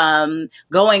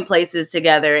 going places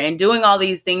together and doing all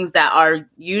these things that are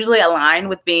usually aligned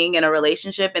with being in a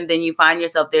relationship. And then you find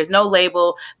yourself, there's no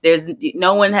label. There's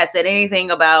no one has said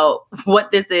anything about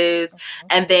what this is.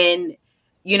 And then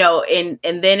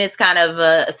and then it's kind of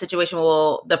a situation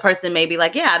where the person may be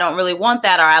like, yeah, I don't really want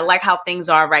that, or I like how things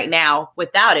are right now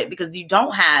without it, because you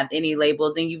don't have any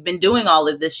labels and you've been doing all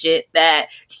of this shit that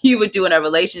you would do in a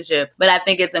relationship. But I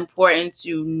think it's important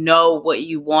to know what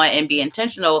you want and be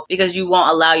intentional, because you won't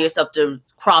allow yourself to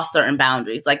cross certain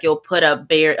boundaries. Like you'll put up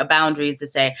boundaries to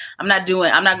say, I'm not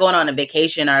going on a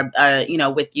vacation or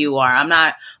with you, or I'm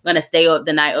not going to stay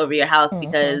the night over your house,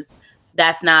 because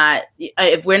that's not,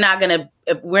 if we're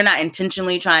not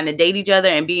intentionally trying to date each other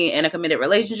and be in a committed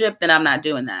relationship, then I'm not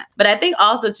doing that. But I think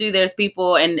also too, there's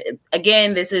people, and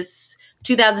again, this is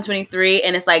 2023,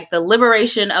 and it's like the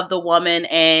liberation of the woman,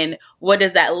 and what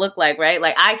does that look like, right?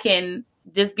 Like I can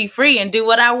just be free and do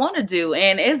what I want to do,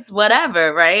 and it's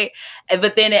whatever, right?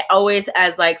 But then it always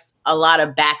has like a lot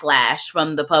of backlash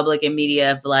from the public and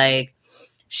media of like,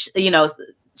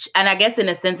 and I guess in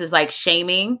a sense it's like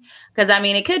shaming, because I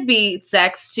mean it could be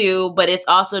sex too, but it's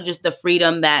also just the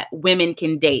freedom that women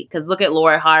can date. Because look at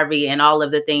Laura Harvey and all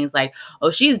of the things like, oh,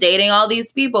 she's dating all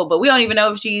these people, but we don't even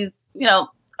know if she's,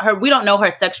 we don't know her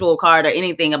sexual card or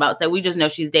anything about sex. We just know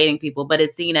she's dating people, but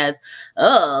it's seen as,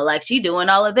 oh, like she doing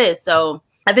all of this. So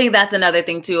I think that's another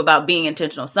thing too about being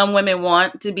intentional. Some women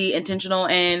want to be intentional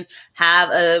and have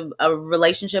a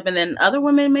relationship, and then other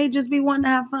women may just be wanting to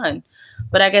have fun.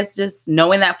 But I guess just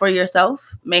knowing that for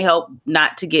yourself may help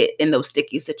not to get in those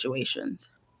sticky situations.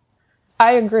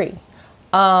 I agree.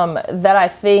 That I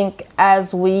think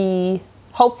as we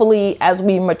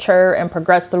mature and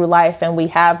progress through life and we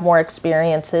have more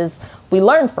experiences, we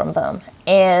learn from them.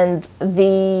 And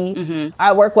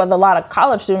I work with a lot of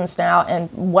college students now,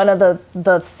 and one of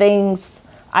the things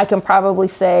I can probably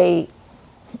say,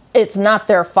 it's not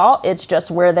their fault. It's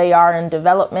just where they are in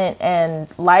development and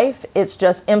life. It's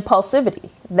just impulsivity,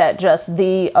 that just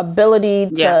the ability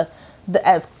to,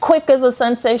 as quick as a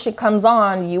sensation comes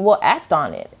on, you will act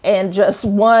on it. And just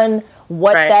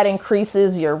that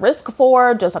increases your risk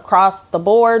for, just across the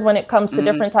board when it comes to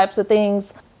different types of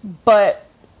things. But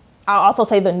I'll also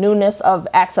say the newness of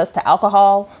access to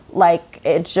alcohol, like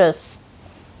it's just,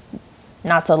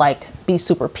 not to like be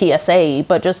super PSA,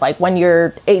 but just like when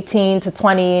you're 18 to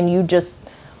 20 and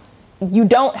you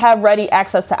don't have ready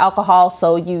access to alcohol,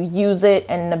 so you use it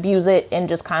and abuse it in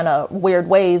just kind of weird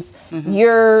ways.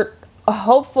 You're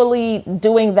hopefully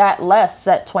doing that less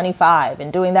at 25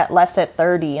 and doing that less at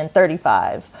 30 and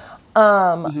 35.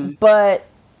 But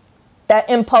that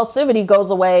impulsivity goes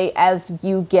away as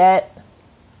you get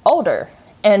older,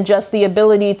 and just the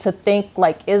ability to think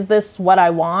like, is this what I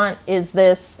want? Is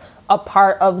this a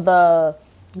part of the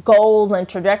goals and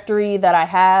trajectory that I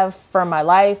have for my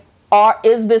life? Or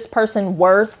is this person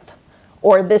worth,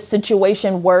 or this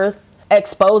situation worth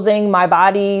exposing my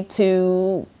body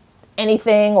to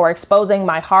anything, or exposing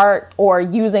my heart, or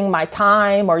using my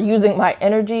time, or using my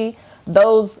energy?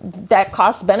 that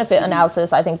cost benefit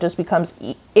analysis, I think, just becomes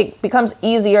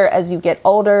easier as you get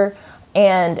older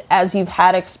and as you've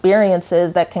had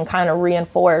experiences that can kind of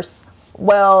reinforce,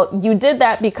 well, you did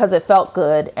that because it felt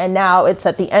good, and now it's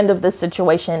at the end of this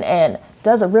situation, and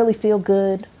does it really feel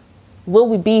good? Will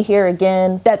we be here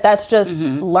again? That's just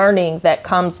learning that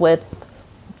comes with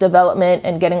development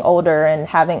and getting older and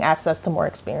having access to more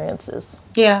experiences.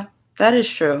 Yeah, that is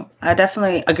true. I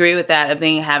definitely agree with that, of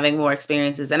having more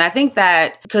experiences. And I think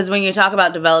that because when you talk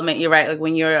about development, you're right. Like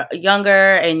when you're younger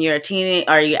and you're a teen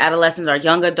or you're adolescent or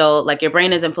young adult, like your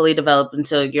brain isn't fully developed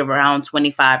until you're around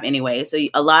 25 anyway. So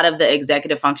a lot of the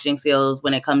executive functioning skills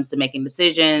when it comes to making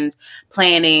decisions,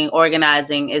 planning,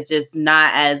 organizing is just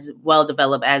not as well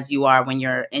developed as you are when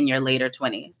you're in your later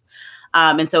 20s.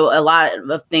 And so a lot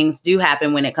of things do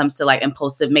happen when it comes to like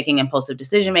making impulsive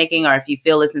decision making, or if you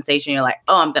feel a sensation, you're like,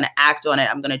 oh, I'm going to act on it.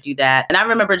 I'm going to do that. And I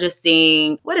remember just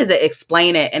seeing,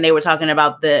 Explain It. And they were talking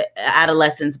about the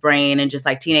adolescent's brain and just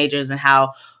like teenagers and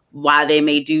why they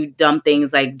may do dumb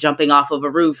things like jumping off of a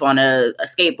roof on a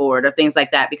skateboard or things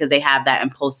like that, because they have that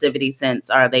impulsivity sense,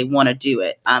 or they want to do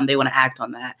it. They want to act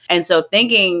on that. And so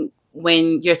thinking,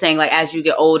 when you're saying like as you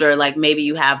get older, like maybe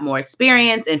you have more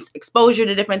experience and exposure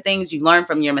to different things, you learn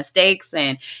from your mistakes,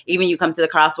 and even you come to the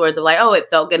crosswords of like, oh, it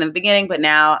felt good in the beginning, but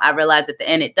now I realize at the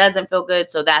end it doesn't feel good.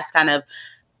 So that's kind of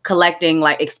collecting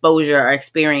like exposure or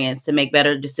experience to make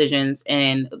better decisions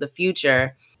in the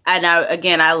future. And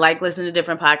I like listening to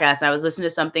different podcasts. And I was listening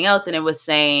to something else, and it was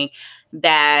saying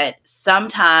that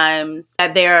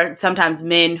there are sometimes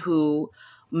men who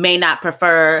may not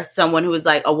prefer someone who is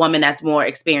like a woman that's more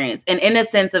experienced. And in a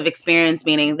sense of experience,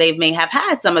 meaning they may have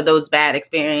had some of those bad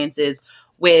experiences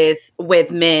with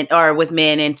men.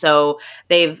 And so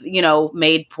they've,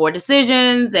 made poor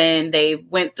decisions and they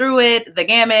went through it, the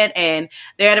gamut, and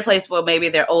they're at a place where maybe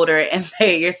they're older and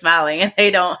you're smiling and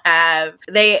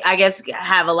they I guess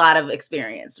have a lot of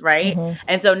experience. Right. Mm-hmm.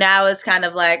 And so now it's kind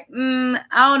of like, I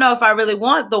don't know if I really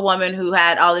want the woman who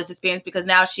had all this experience, because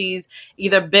now she's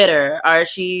either bitter or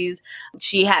she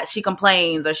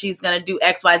complains, or she's going to do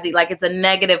X, Y, Z. Like it's a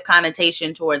negative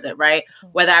connotation towards it. Right.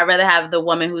 Whether I'd rather have the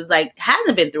woman who's like,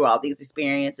 hasn't been through all these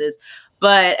experiences.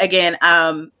 But again,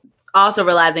 also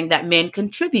realizing that men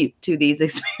contribute to these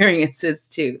experiences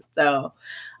too. So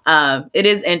it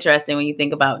is interesting when you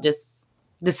think about just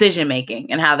decision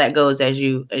making and how that goes as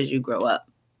you grow up.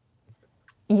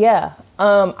 Yeah.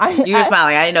 You were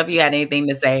smiling. I didn't know if you had anything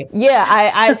to say. Yeah,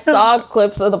 I saw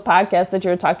clips of the podcast that you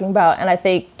were talking about, and I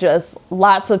think just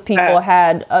lots of people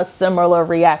had a similar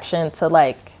reaction to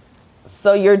like,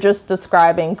 so you're just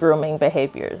describing grooming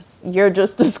behaviors. You're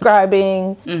just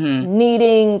describing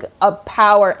needing a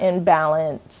power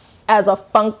imbalance as a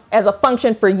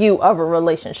function for you of a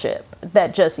relationship.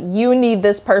 That just, you need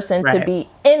this person to be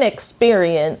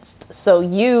inexperienced, so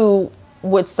you,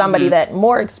 with somebody that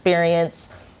more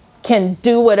experienced, can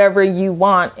do whatever you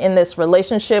want in this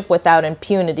relationship without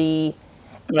impunity.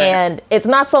 Right. And it's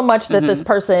not so much that this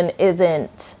person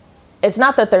it's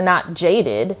not that they're not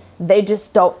jaded. They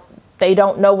just don't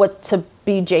know what to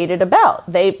be jaded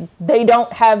about. They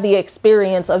don't have the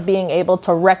experience of being able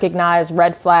to recognize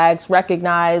red flags,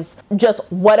 recognize just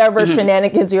whatever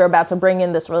shenanigans you're about to bring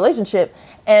in this relationship.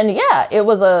 And yeah, it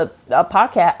was a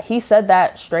podcast. He said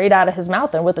that straight out of his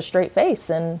mouth and with a straight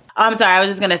face. And I'm sorry, I was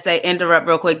just going to interrupt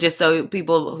real quick, just so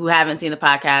people who haven't seen the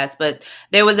podcast, but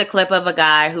there was a clip of a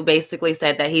guy who basically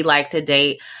said that he liked to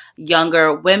date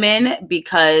younger women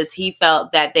because he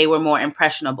felt that they were more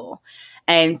impressionable.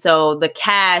 And so the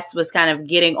cast was kind of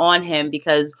getting on him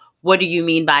because, what do you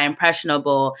mean by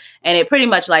impressionable? And it pretty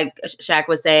much, like Shaq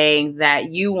was saying, that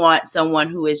you want someone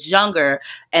who is younger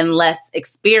and less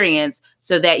experienced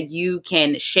so that you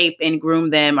can shape and groom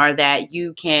them, or that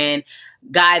you can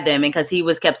guide them. And because he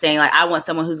kept saying like, I want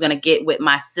someone who's going to get with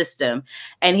my system.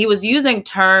 And he was using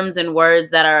terms and words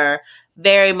that are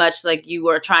very much like you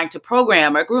were trying to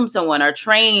program or groom someone or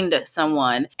trained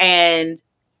someone. And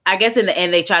I guess in the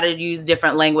end, they try to use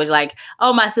different language, like,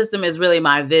 oh, my system is really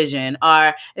my vision,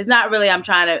 or it's not really, I'm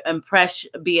trying to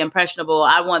be impressionable.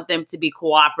 I want them to be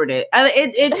cooperative.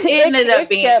 It ended up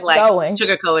being like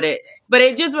sugar-coated, but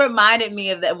it just reminded me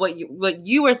of that. What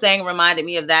you were saying reminded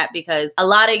me of that, because a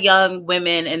lot of young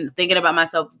women, and thinking about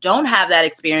myself, don't have that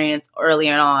experience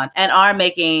earlier on and are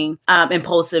making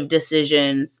impulsive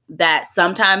decisions that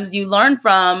sometimes you learn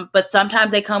from, but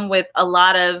sometimes they come with a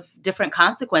lot of different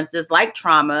consequences, like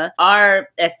trauma or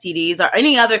STDs or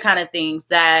any other kind of things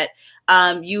that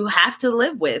you have to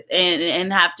live with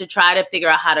and have to try to figure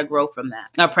out how to grow from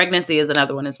that. Pregnancy is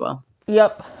another one as well.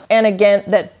 Yep. And again,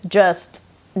 that just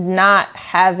not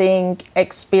having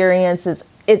experiences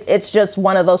it's just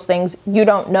one of those things. You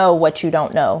don't know what you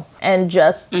don't know. And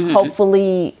just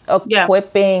hopefully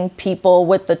equipping people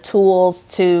with the tools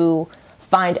to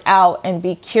find out and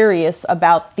be curious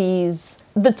about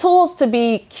the tools to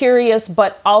be curious,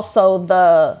 but also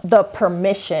the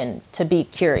permission to be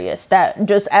curious. That,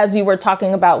 just as you were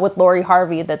talking about with Lori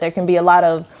Harvey, that there can be a lot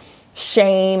of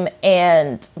shame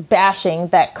and bashing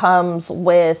that comes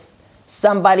with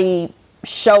somebody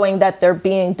showing that they're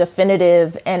being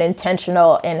definitive and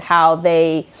intentional in how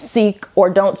they seek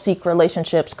or don't seek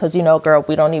relationships. Because, girl,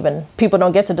 people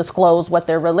don't get to disclose what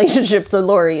their relationship to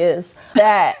Lori is.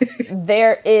 That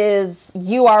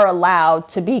you are allowed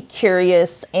to be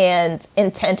curious and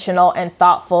intentional and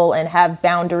thoughtful and have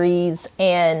boundaries,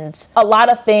 and a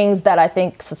lot of things that I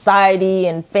think society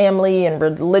and family and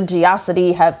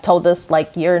religiosity have told us,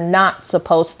 like, you're not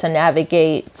supposed to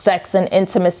navigate sex and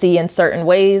intimacy in certain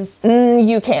ways.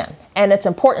 You can. And it's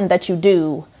important that you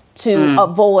do to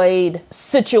avoid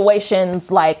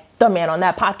situations like the man on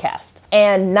that podcast,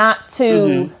 and not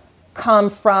to come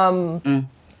from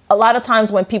a lot of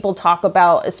times when people talk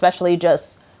about, especially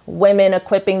just women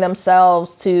equipping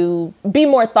themselves to be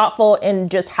more thoughtful in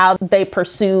just how they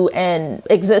pursue and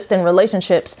exist in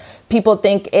relationships, people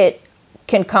think it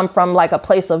can come from like a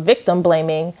place of victim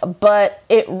blaming, but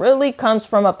it really comes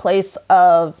from a place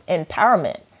of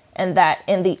empowerment. And that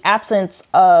in the absence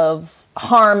of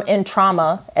harm and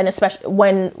trauma, and especially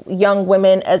when young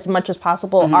women, as much as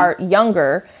possible, are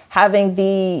younger, having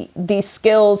the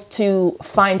skills to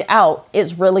find out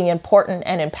is really important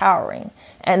and empowering.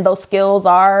 And those skills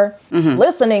are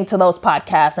listening to those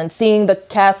podcasts and seeing the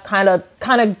cast kind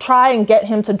of try and get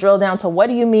him to drill down to, what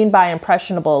do you mean by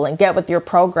impressionable, and get with your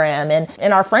program. And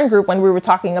in our friend group, when we were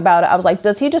talking about it, I was like,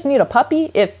 does he just need a puppy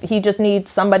if he just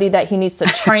needs somebody that he needs to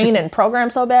train and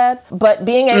program so bad? But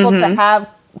being able to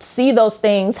see those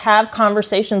things, have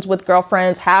conversations with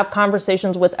girlfriends, have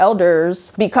conversations with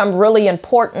elders, become really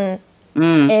important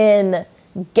in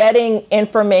getting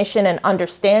information and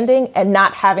understanding, and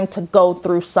not having to go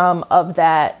through some of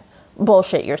that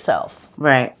bullshit yourself.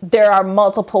 Right. There are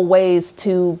multiple ways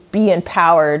to be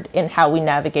empowered in how we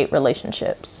navigate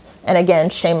relationships. And again,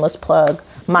 shameless plug,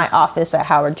 my office at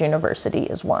Howard University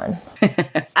is one.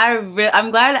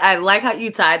 I'm glad. I like how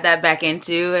you tied that back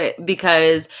into it,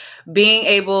 because being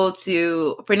able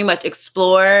to pretty much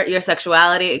explore your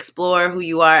sexuality, explore who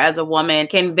you are as a woman,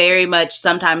 can very much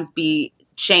sometimes be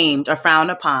shamed or frowned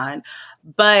upon.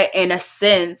 But in a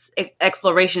sense,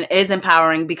 exploration is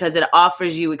empowering, because it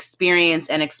offers you experience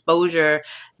and exposure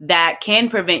that can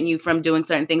prevent you from doing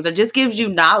certain things, or just gives you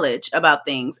knowledge about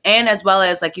things. And as well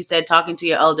as, like you said, talking to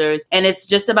your elders. And it's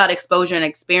just about exposure and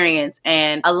experience.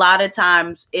 And a lot of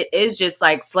times it is just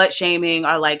like slut shaming,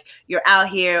 or like, you're out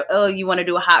here, oh, you want to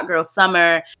do a hot girl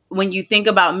summer. When you think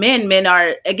about men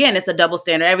are, again, it's a double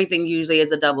standard. Everything usually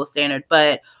is a double standard.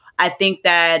 But I think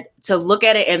that to look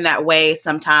at it in that way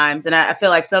sometimes, and I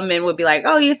feel like some men would be like,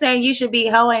 oh, you're saying you should be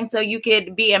hoeing so you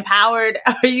could be empowered,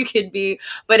 or you could be,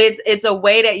 but it's a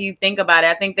way that you think about it.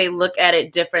 I think they look at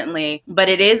it differently, but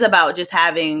it is about just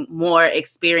having more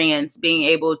experience, being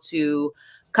able to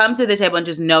come to the table and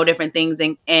just know different things,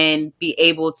 and be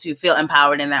able to feel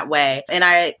empowered in that way. And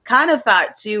I kind of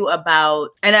thought too about,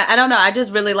 and I don't know, I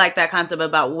just really like that concept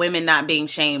about women not being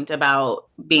shamed about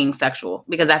being sexual,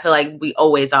 because I feel like we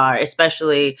always are,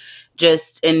 especially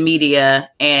just in media.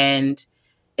 And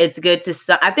it's good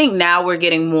to, I think now we're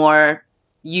getting more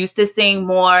used to seeing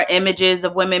more images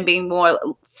of women being more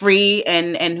free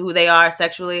and who they are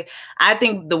sexually. I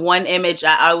think the one image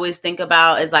I always think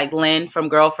about is like Lynn from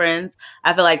Girlfriends.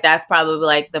 I feel like that's probably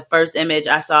like the first image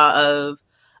I saw of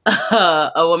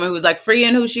a woman who was like free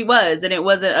in who she was, and it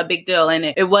wasn't a big deal, and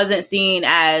it wasn't seen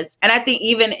as, and I think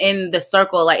even in the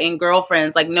circle, like in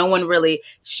Girlfriends, like no one really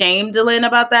shamed Lynn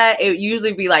about that. It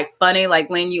usually be like funny, like,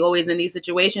 Lynn, you always in these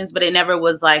situations, but it never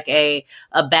was like a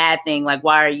bad thing, like,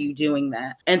 why are you doing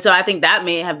that? And so I think that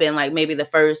may have been like maybe the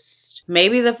first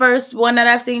one that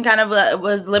I've seen kind of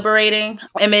was liberating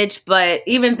image. But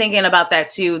even thinking about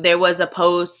that too, there was a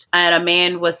post and a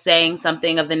man was saying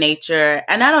something of the nature,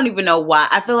 and I don't even know why.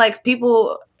 I feel like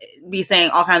people be saying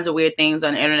all kinds of weird things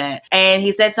on the internet. And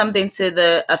he said something to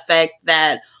the effect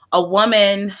that a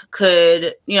woman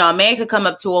could, a man could come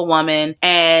up to a woman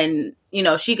and,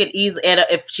 she could easily,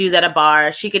 if she's at a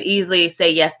bar, she could easily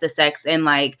say yes to sex and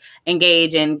like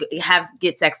engage and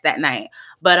get sex that night.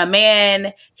 But a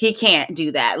man, he can't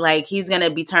do that. Like, he's going to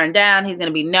be turned down. He's going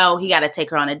to be no. He got to take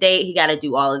her on a date. He got to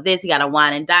do all of this. He got to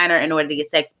wine and dine her in order to get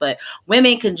sex. But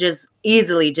women can just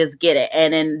easily just get it.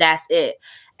 And then that's it.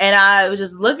 And I was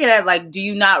just looking at like, do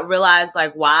you not realize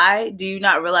like why? Do you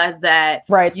not realize that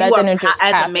Right, you that are didn't just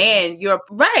as a happen. man, you're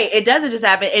right. It doesn't just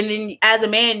happen. And then as a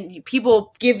man,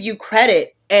 people give you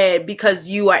credit because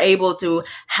you are able to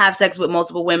have sex with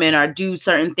multiple women or do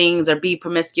certain things or be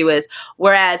promiscuous.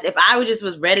 Whereas if I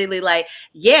was readily like,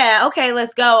 yeah, okay,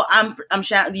 let's go.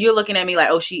 You're looking at me like,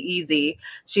 oh, she easy.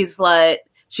 She's slut.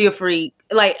 She a freak.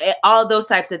 Like all those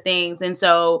types of things. And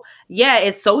so, yeah,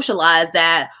 it's socialized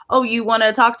that, oh, you want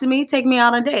to talk to me? Take me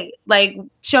on a date. Like,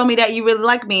 show me that you really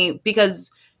like me, because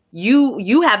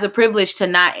you have the privilege to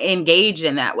not engage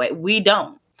in that way. We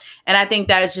don't. And I think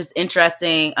that is just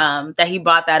interesting that he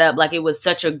brought that up. Like, it was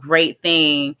such a great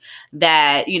thing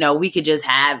that, we could just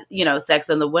have, sex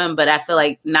on the whim. But I feel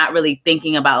like not really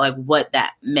thinking about like what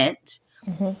that meant.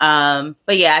 But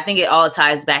yeah, I think it all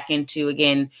ties back into,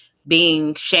 again,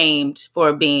 being shamed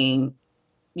for being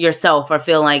yourself or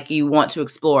feel like you want to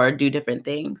explore or do different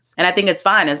things. And I think it's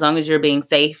fine as long as you're being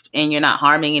safe and you're not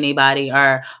harming anybody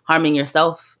or harming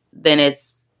yourself, then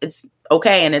it's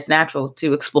okay and it's natural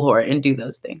to explore and do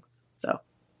those things. So,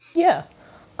 yeah.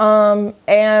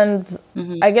 And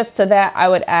I guess to that, I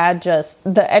would add just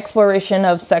the exploration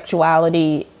of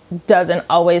sexuality doesn't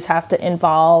always have to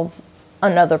involve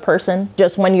another person.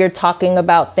 Just when you're talking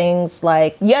about things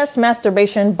like, yes,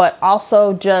 masturbation, but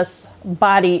also just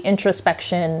body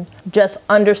introspection, just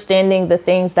understanding the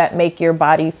things that make your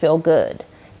body feel good.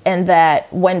 And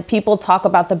that when people talk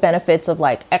about the benefits of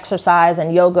like exercise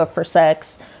and yoga for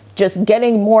sex, just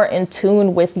getting more in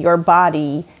tune with your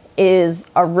body is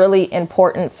a really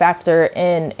important factor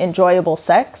in enjoyable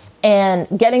sex. And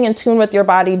getting in tune with your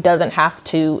body doesn't have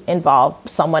to involve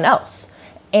someone else.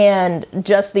 And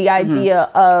just the idea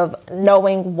of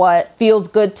knowing what feels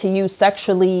good to you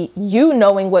sexually,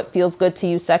 knowing what feels good to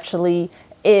you sexually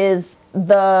is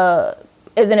an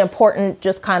important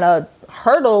just kind of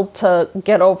hurdle to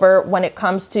get over when it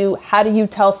comes to how do you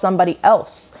tell somebody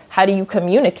else? How do you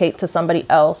communicate to somebody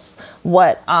else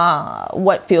what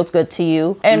feels good to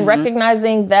you? And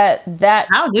recognizing that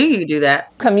how do you do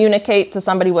that? Communicate to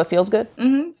somebody what feels good?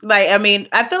 Like, I mean,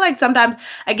 I feel like sometimes,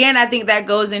 again, I think that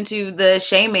goes into the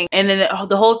shaming. And then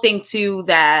the whole thing too,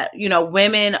 that,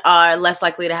 women are less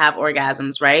likely to have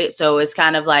orgasms, right? So it's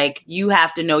kind of like, you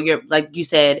have to know like you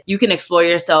said, you can explore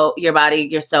your body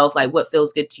yourself, like what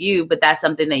feels good to you, but that's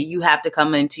something that you have to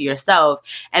come into yourself.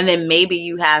 And then maybe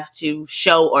you have to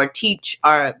show or teach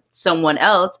or someone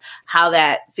else how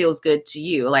that feels good to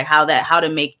you, like how to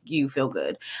make you feel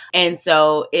good. And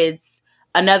so it's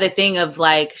another thing of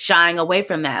like shying away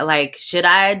from that. Like, should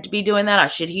I be doing that, or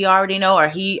should he already know, or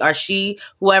he or she,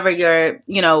 whoever your,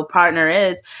 partner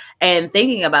is, and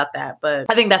thinking about that. But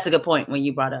I think that's a good point when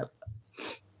you brought up.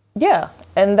 Yeah.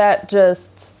 And that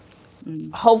just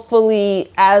hopefully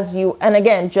and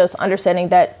again, just understanding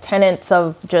that tenets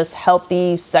of just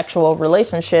healthy sexual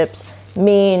relationships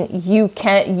mean you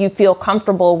feel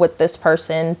comfortable with this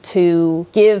person to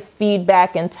give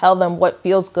feedback and tell them what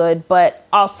feels good, but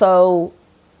also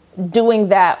doing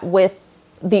that with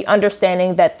the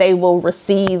understanding that they will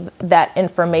receive that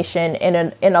information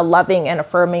in a loving and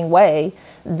affirming way,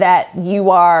 that you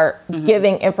are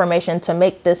giving information to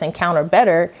make this encounter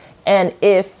better. And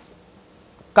if,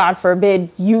 God forbid,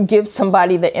 you give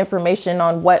somebody the information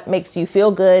on what makes you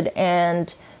feel good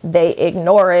and they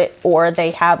ignore it, or they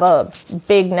have a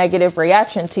big negative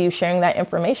reaction to you sharing that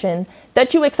information,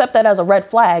 that you accept that as a red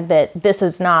flag, that this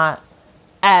is not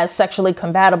as sexually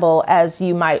compatible as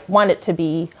you might want it to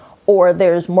be, or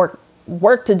there's more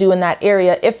work to do in that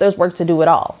area, if there's work to do at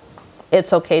all.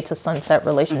 It's okay to sunset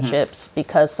relationships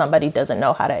because somebody doesn't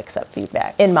know how to accept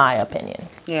feedback, in my opinion.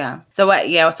 Yeah. So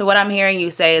what I'm hearing you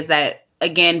say is that,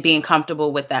 again, being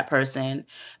comfortable with that person,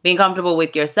 being comfortable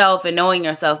with yourself and knowing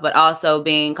yourself, but also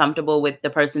being comfortable with the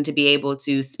person to be able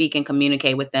to speak and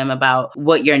communicate with them about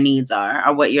what your needs are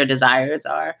or what your desires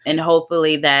are. And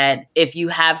hopefully that if you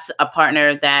have a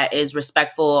partner that is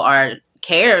respectful or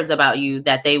cares about you,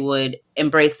 that they would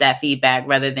embrace that feedback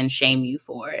rather than shame you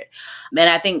for it. And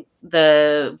I think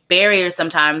the barrier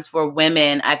sometimes for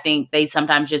women, I think they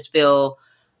sometimes just feel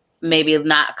maybe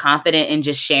not confident in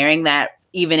just sharing that,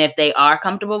 even if they are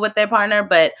comfortable with their partner.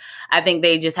 But I think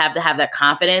they just have to have that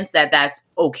confidence that that's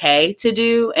okay to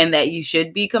do, and that you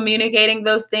should be communicating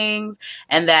those things,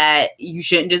 and that you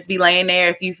shouldn't just be laying there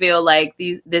if you feel like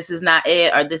this is not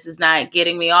it, or this is not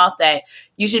getting me off, that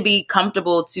you should be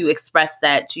comfortable to express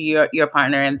that to your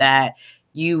partner, and that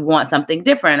you want something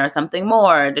different or something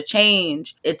more to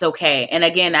change. It's okay. And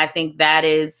again, I think that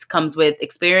comes with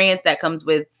experience, that comes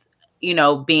with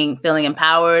feeling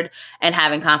empowered and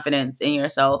having confidence in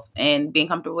yourself and being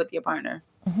comfortable with your partner.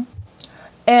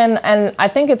 And I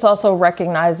think it's also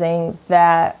recognizing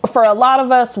that for a lot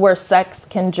of us where sex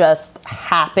can just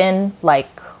happen, like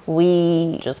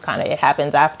we just kind of, it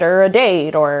happens after a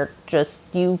date or just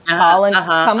you call and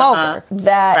come over,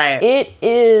 that it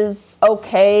is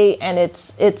okay. And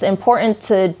it's important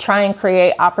to try and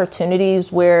create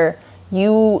opportunities where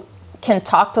you can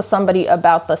talk to somebody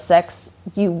about the sex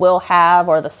you will have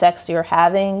or the sex you're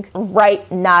having, right?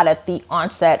 Not at the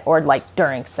onset or like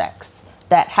during sex.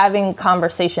 That having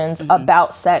conversations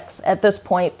about sex at this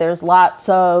point, there's lots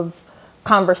of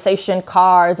conversation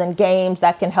cards and games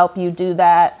that can help you do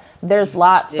that. There's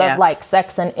lots of like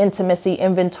sex and intimacy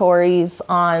inventories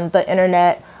on the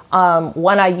internet.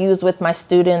 One I use with my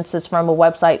students is from a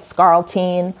website,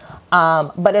 Scarleteen,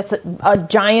 but it's a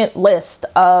giant list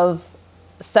of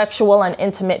sexual and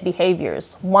intimate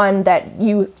behaviors. One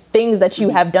things that you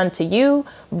have done to you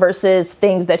versus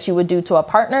things that you would do to a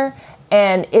partner.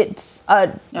 And it's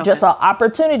just an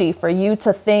opportunity for you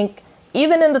to think,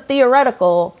 even in the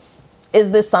theoretical,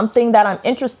 is this something that I'm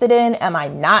interested in? Am I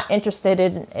not interested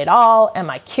in at all? Am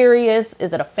I curious?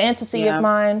 Is it a fantasy of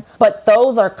mine? But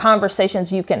those are conversations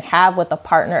you can have with a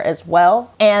partner as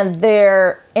well. And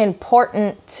they're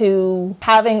important to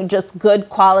having just good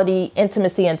quality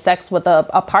intimacy and sex with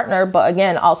a partner. But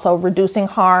again, also reducing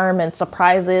harm and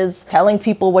surprises, telling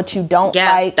people what you don't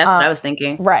like. That's what I was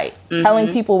thinking. Right.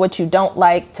 Telling people what you don't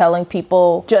like, telling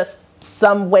people just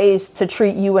some ways to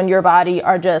treat you and your body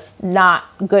are just not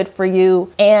good for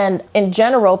you. And in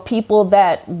general, people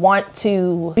that want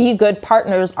to be good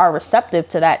partners are receptive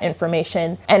to that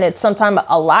information. And it's sometimes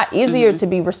a lot easier to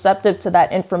be receptive to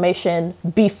that information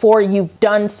before you've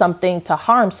done something to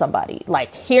harm somebody.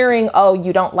 Like hearing, oh,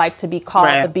 you don't like to be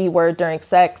called the B word during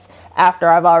sex after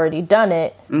I've already done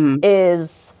it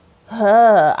is,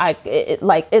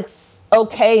 it's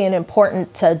okay and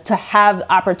important to have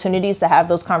opportunities to have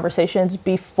those conversations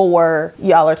before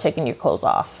y'all are taking your clothes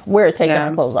off. We're taking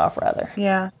our clothes off, rather.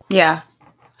 Yeah.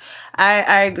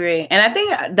 I agree. And I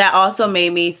think that also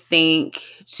made me think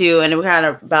too, and we're kind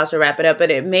of about to wrap it up,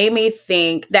 but it made me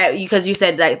think that because you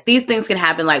said like these things can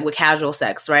happen like with casual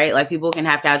sex, right? Like people can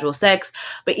have casual sex,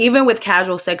 but even with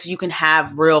casual sex, you can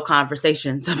have real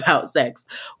conversations about sex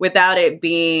without it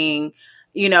being,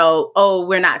 you know, oh,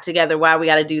 we're not together, why we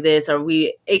got to do this, or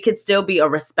it could still be a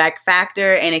respect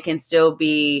factor, and it can still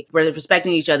be, we're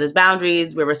respecting each other's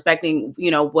boundaries, we're respecting, you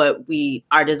know,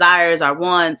 our desires, our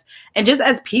wants, and just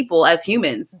as people, as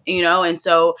humans, you know. And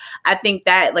so I think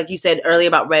that, like you said earlier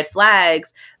about red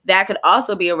flags, that could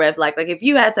also be a red flag. Like if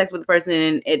you had sex with a person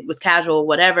and it was casual,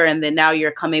 whatever, and then now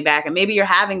you're coming back and maybe you're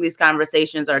having these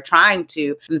conversations or trying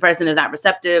to, and the person is not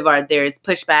receptive or there's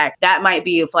pushback, that might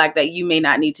be a flag that you may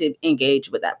not need to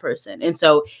engage with that person. And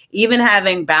so even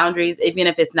having boundaries, even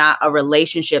if it's not a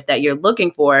relationship that you're looking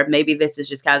for, maybe this is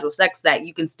just casual sex, that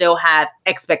you can still have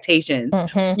expectations.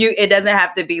 It doesn't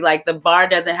have to be like, the bar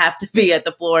doesn't have to be at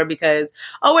the floor because,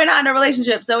 oh, we're not in a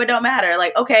relationship, so it don't matter.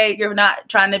 Like, okay, you're not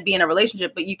trying to be in a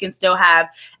relationship, but you can still have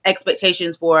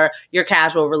expectations for your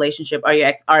casual relationship or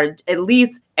or at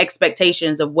least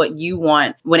expectations of what you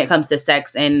want when it comes to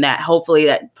sex, and that hopefully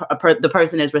that the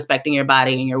person is respecting your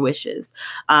body and your wishes.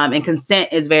 And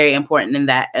consent is very important in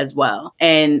that as well.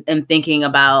 And thinking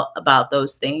about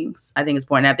those things, I think it's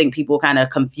important. I think people kind of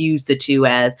confuse the two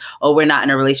as, oh, we're not in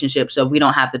a relationship, so we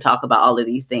don't have to talk about all of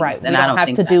these things. Right. And I don't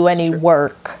have to do any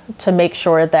work to make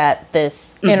sure that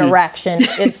this interaction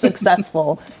is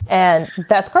successful. And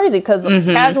that's crazy because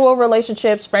casual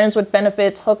relationships, friends with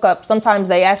benefits, hookups, sometimes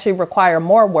they actually require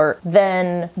more work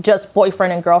than just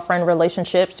boyfriend and girlfriend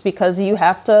relationships, because you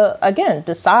have to, again,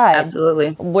 decide.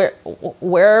 Absolutely.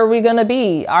 Where are we going to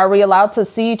be? Are we allowed to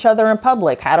see each other in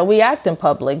public? How do we act in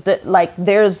public?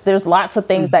 There's lots of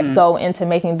things that go into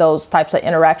making those types of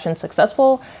interactions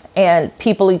successful. And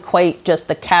people equate just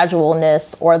the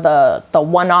casualness or the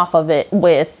one-off of it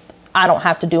with, I don't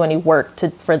have to do any work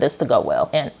for this to go well.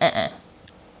 And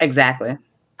Exactly.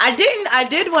 I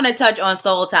did want to touch on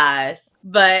soul ties,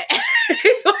 but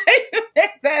why you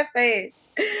make that face?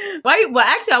 Well,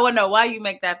 actually, I want to know why you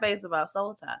make that face about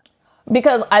soul ties.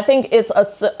 Because I think it's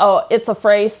a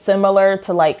phrase similar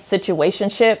to like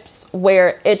situationships,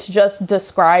 where it's just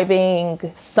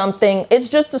describing something. It's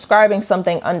just describing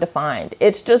something undefined.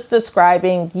 It's just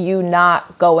describing you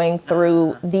not going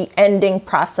through the ending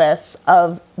process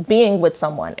of being with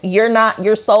someone.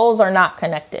 Your souls are not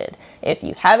connected. If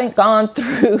you haven't gone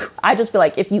through, I just feel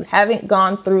like if you haven't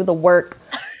gone through the work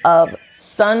of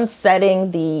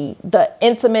sunsetting the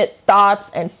intimate thoughts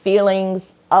and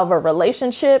feelings of a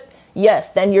relationship, yes,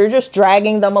 then you're just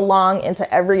dragging them along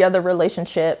into every other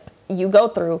relationship you go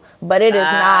through. But it is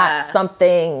not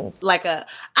something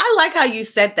I like how you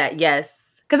said that.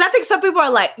 Yes. Because I think some people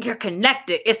are like, you're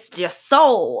connected. It's your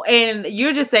soul. And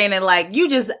you're just saying it like you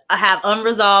just have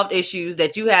unresolved issues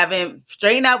that you haven't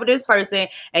straightened out with this person,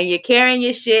 and you're carrying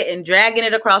your shit and dragging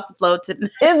it across the floor to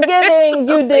It's giving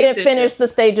you didn't finish the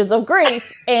stages of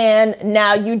grief, and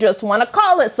now you just want to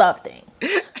call it something.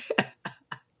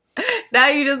 Now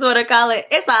you just want to call it,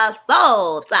 it's a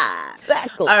soul tie.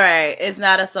 Exactly. All right. It's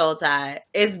not a soul tie.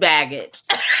 It's baggage.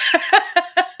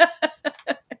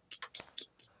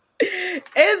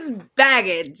 It's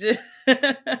baggage.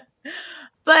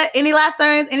 But any last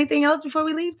learns? Anything else before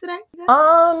we leave today?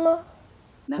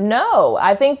 No.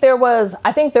 I think there was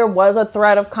a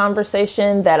thread of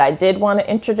conversation that I did want to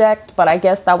interject, but I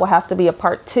guess that will have to be a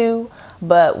part 2.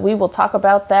 But we will talk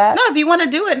about that. No, if you want to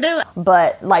do it, do it.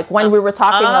 But like when we were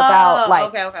talking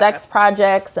about sex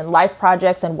projects and life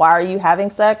projects and why are you having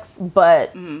sex?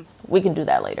 But we can do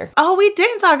that later. Oh, we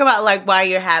didn't talk about like why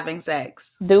you're having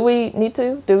sex. Do we need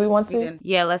to? Do we want to?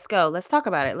 Yeah, let's go. Let's talk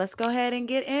about it. Let's go ahead and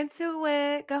get into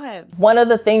it. Go ahead. One of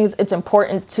the things it's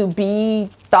important to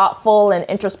be thoughtful and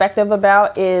introspective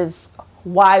about is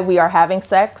why we are having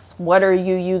sex. What are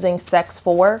you using sex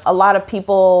for? A lot of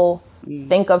people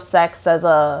think of sex as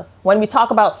when we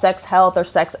talk about sex health or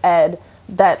sex ed,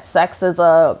 that sex is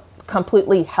a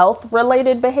completely health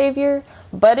related behavior,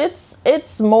 but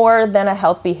it's more than a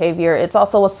health behavior. It's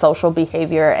also a social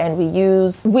behavior, and we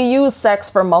use sex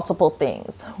for multiple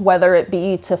things, whether it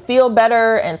be to feel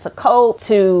better and to cope,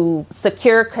 to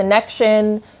secure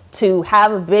connection, to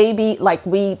have a baby.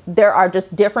 There are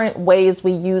just different ways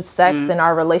we use sex in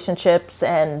our relationships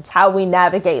and how we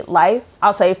navigate life.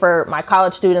 I'll say for my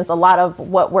college students, a lot of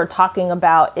what we're talking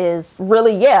about is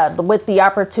really, with the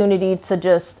opportunity to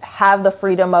just have the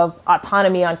freedom of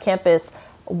autonomy on campus.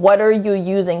 What are you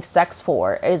using sex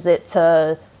for? Is it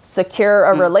to secure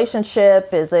a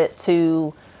relationship? Is it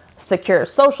to secure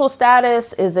social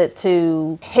status? Is it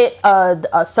to hit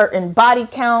a certain body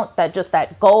count,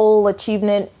 that goal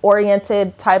achievement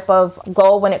oriented type of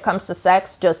goal when it comes to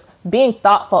sex? Just being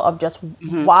thoughtful of just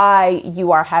why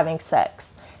you are having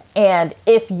sex. And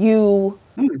if you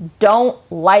don't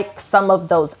like some of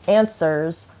those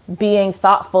answers, being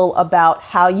thoughtful about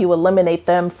how you eliminate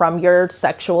them from your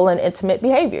sexual and intimate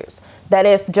behaviors. That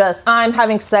if just I'm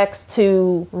having sex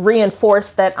to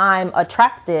reinforce that I'm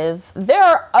attractive, there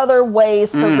are other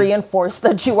ways to reinforce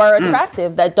that you are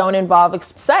attractive that don't involve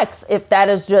sex. If that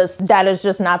is just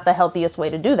not the healthiest way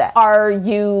to do that. Are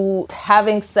you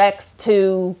having sex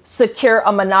to secure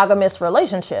a monogamous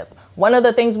relationship? One of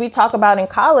the things we talk about in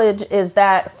college is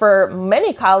that for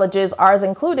many colleges, ours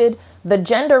included, the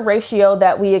gender ratio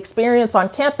that we experience on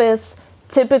campus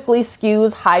typically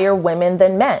skews higher women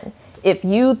than men. If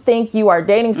you think you are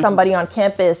dating somebody on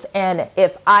campus and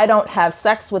if I don't have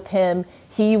sex with him,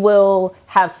 he will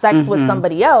have sex with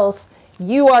somebody else,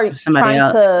 you are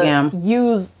trying to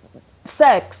use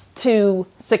sex to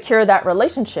secure that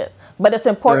relationship. But it's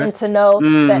important to know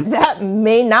that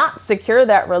may not secure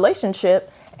that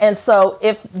relationship. And so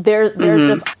if there's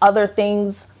just other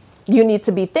things you need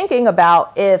to be thinking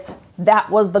about if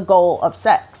that was the goal of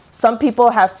sex. Some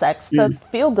people have sex to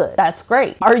feel good. That's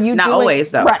great. Are you not always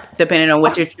though? Right. Depending on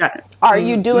what you're trying. Are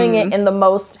you doing it in the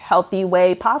most healthy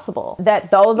way possible?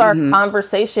 That those are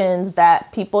conversations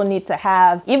that people need to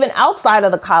have even outside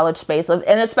of the college space, and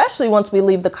especially once we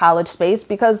leave the college space,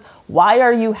 because why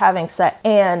are you having sex?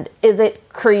 And is it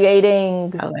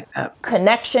creating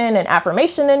connection and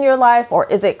affirmation in your life, or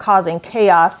is it causing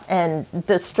chaos and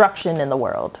destruction in the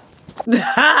world?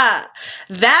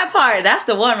 That part, that's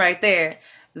the one right there.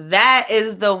 That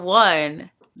is the one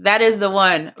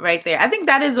right there. I think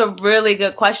that is a really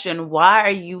good question. Why are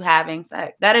you having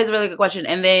sex? That is a really good question.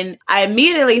 And then I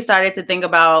immediately started to think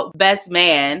about Best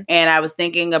Man, and I was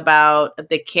thinking about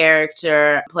the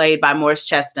character played by Morris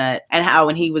Chestnut and how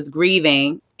when he was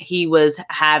grieving, he was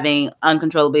having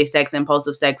uncontrollably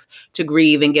impulsive sex to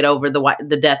grieve and get over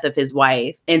the death of his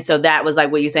wife. And so that was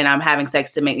like what you're saying, I'm having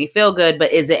sex to make me feel good,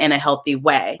 but is it in a healthy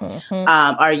way?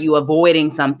 Are you avoiding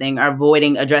something, or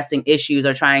avoiding addressing issues,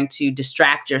 or trying to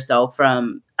distract yourself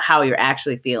from how you're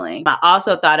actually feeling? I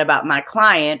also thought about my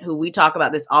client, who we talk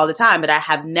about this all the time, but I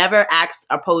have never asked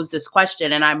or posed this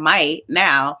question, and I might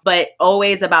now, but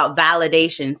always about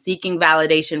validation, seeking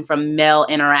validation from male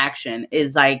interaction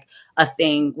is like a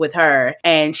thing with her,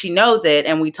 and she knows it,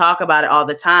 and we talk about it all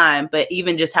the time. But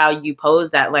even just how you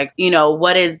pose that, like,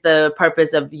 what is the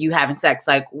purpose of you having sex?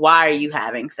 Like, why are you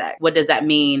having sex? What does that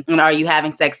mean? And are you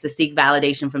having sex to seek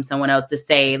validation from someone else, to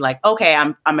say like, okay,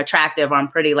 I'm attractive, or I'm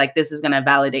pretty, like this is going to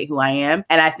validate validate who I am.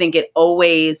 And I think it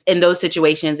always, in those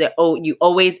situations, you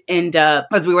always end up,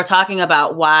 as we were talking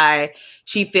about why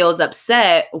she feels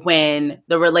upset when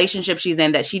the relationship she's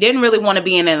in that she didn't really want to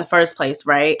be in the first place,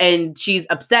 right? And she's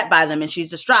upset by them and she's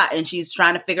distraught and she's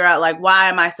trying to figure out like, why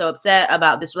am I so upset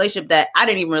about this relationship that I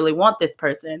didn't even really want this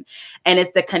person? And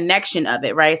it's the connection of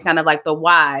it, right? It's kind of like the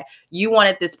why. You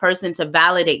wanted this person to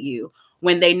validate you.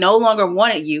 When they no longer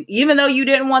wanted you, even though you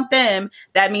didn't want them,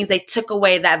 that means they took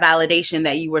away that validation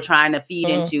that you were trying to feed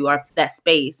into, or that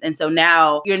space. And so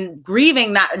now you're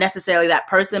grieving not necessarily that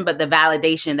person, but the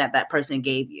validation that that person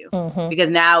gave you.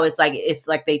 Because now it's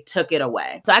like they took it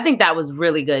away. So I think that was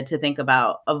really good to think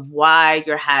about, of why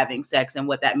you're having sex and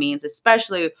what that means,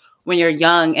 especially when you're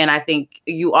young. And I think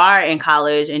you are in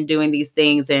college and doing these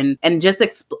things and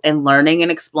just and learning and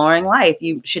exploring life.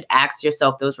 You should ask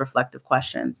yourself those reflective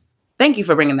questions. Thank you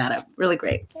for bringing that up. Really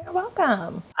great. You're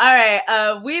welcome. All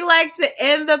right. We like to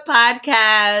end the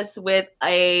podcast with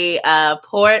a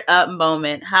pour it up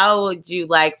moment. How would you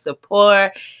like to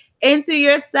pour into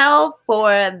yourself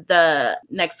for the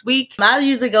next week? I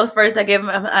usually go first. I give,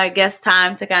 I guess,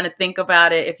 time to kind of think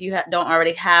about it if you don't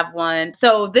already have one.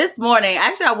 So this morning,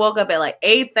 actually, I woke up at like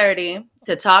 8:30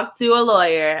 to talk to a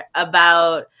lawyer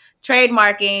about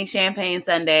trademarking Champagne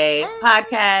Sunday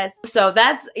podcast. So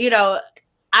that's,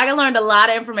 I learned a lot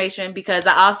of information because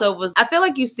I feel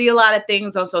like you see a lot of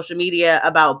things on social media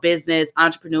about business,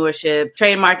 entrepreneurship,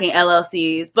 trademarking,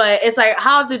 LLCs, but it's like,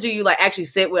 how often do you like actually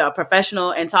sit with a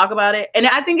professional and talk about it? And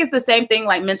I think it's the same thing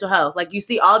like mental health. Like you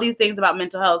see all these things about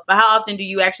mental health, but how often do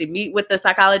you actually meet with the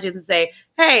psychologist and say,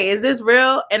 hey, is this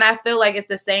real? And I feel like it's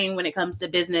the same when it comes to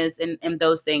business and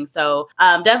those things. So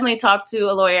definitely talked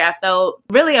to a lawyer. I felt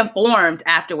really informed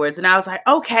afterwards. And I was like,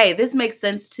 okay, this makes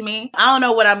sense to me. I don't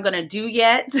know what I'm going to do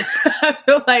yet. I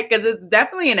feel like, because it's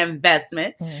definitely an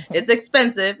investment. It's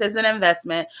expensive. It's an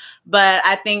investment. But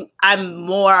I think I'm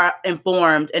more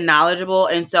informed and knowledgeable.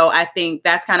 And so I think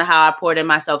that's kind of how I poured in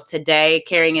myself today,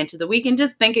 carrying into the week and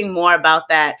just thinking more about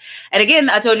that. And again,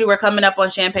 I told you we're coming up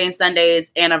on Champagne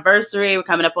Sunday's anniversary.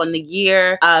 We're coming up on the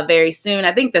year very soon.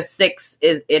 I think the 6th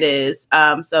it is.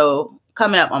 So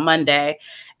coming up on Monday.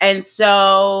 And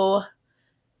so,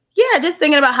 yeah, just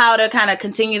thinking about how to kind of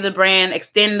continue the brand,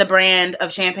 extend the brand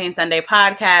of Champagne Sunday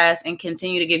podcast and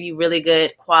continue to give you really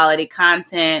good quality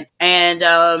content. And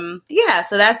yeah,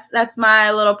 so that's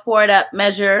my little poured up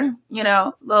measure,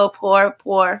 little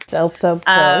pour. Dope.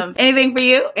 Anything for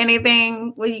you?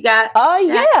 Anything, what you got?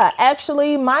 Yeah,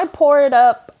 actually my pour it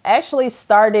up actually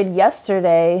started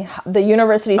yesterday. The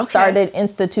university started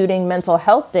instituting mental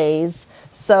health days.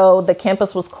 So the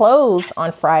campus was closed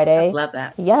on Friday. I love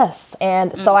that. Yes.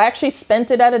 And so I actually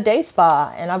spent it at a day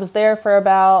spa and I was there for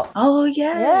about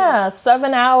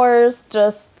 7 hours.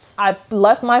 I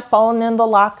left my phone in the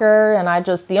locker and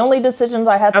the only decisions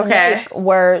I had to make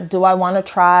were, do I want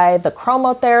to try the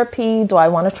chromotherapy? Do I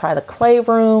want to try the clay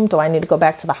room? Do I need to go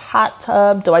back to the hot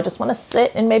tub? Do I just want to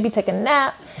sit and maybe take a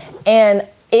nap? And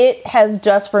it has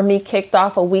just, for me, kicked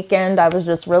off a weekend. I was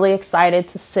just really excited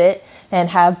to sit and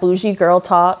have boozy girl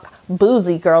talk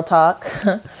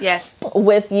Yes.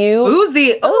 with you.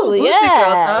 Boozy. Oh, yeah.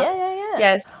 Girl talk. Yeah.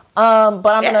 Yes. But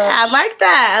I'm gonna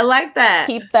I like that.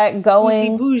 Keep that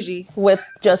going bougie. with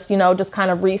just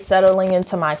kind of resettling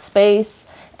into my space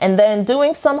and then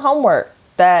doing some homework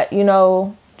that,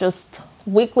 just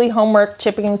weekly homework,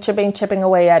 chipping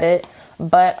away at it.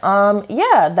 But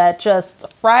that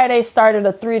just Friday started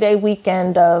a 3-day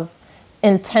weekend of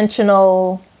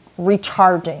intentional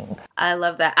recharging. I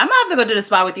love that. I'm gonna have to go to the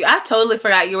spa with you. I totally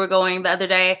forgot you were going the other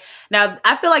day. Now,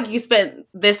 I feel like you spent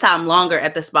this time longer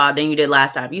at the spa than you did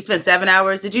last time. You spent 7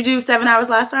 hours. Did you do 7 hours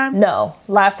last time? No.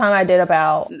 Last time I did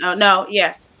about...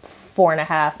 Yeah.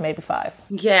 4.5, maybe 5.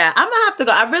 Yeah, I'm gonna have to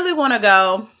go. I really want to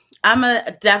go. I'm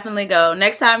gonna definitely go.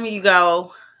 Next time you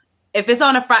go, if it's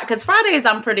on a Friday, because Fridays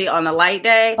I'm pretty on a light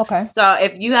day. Okay. So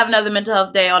if you have another mental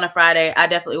health day on a Friday, I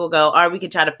definitely will go. Or we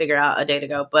can try to figure out a day to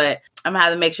go. But I'm gonna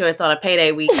have to make sure it's on a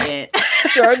payday weekend.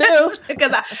 Sure do.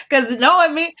 Because this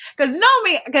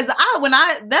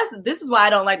is why I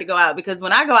don't like to go out, because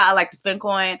when I go out, I like to spend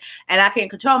coin and I can't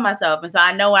control myself. And so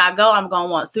I know when I go, I'm gonna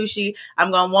want sushi.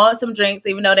 I'm gonna want some drinks,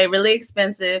 even though they're really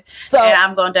expensive. And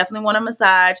I'm gonna definitely want a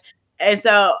massage. And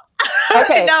so,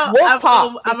 okay, we'll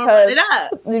talk. I'm gonna run it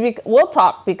up. We'll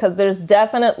talk because there's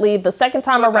definitely the second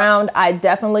time around. I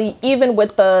definitely, even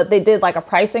with they did like a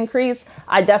price increase.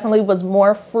 I definitely was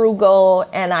more frugal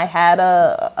and I had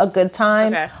a good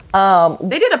time. Okay.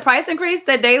 They did a price increase.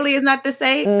 The daily is not the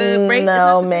same. The rate no, is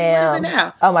not the same. ma'am. What is it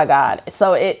now? Oh my God.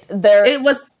 So it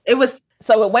was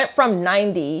So it went from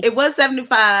 90. It was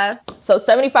 75. So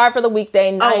 75 for the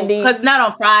weekday, 90. Oh, because not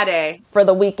on Friday. For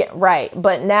the weekend, right.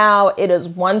 But now it is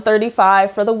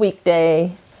 135 for the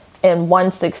weekday and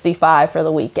 165 for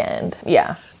the weekend.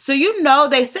 Yeah. So,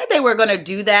 they said they were going to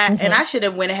do that, and I should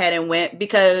have went ahead and went,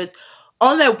 because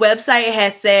on their website it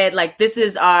has said, like, this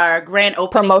is our grand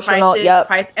opening promotional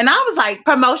price. And I was like,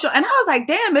 promotional. And I was like,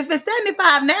 damn, if it's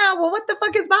 75 now, well, what the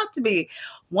fuck is about to be?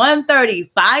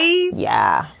 135?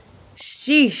 Yeah.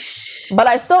 Sheesh. But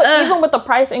I still, even with the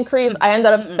price increase, I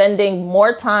ended up spending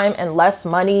more time and less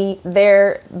money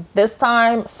there this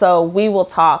time. So we will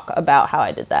talk about how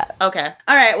I did that. Okay.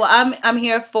 All right. Well, I'm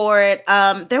here for it.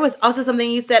 There was also something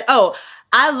you said. Oh,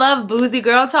 I love boozy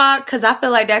girl talk, because I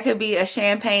feel like that could be a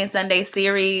Champagne Sunday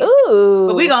series. Ooh.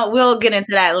 But we'll get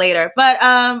into that later. But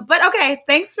okay,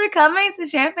 thanks for coming to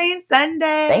Champagne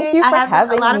Sunday. Thank you for having me. I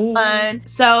had a lot of fun.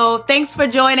 So thanks for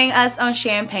joining us on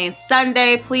Champagne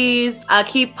Sunday. Please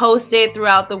keep posted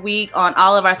throughout the week on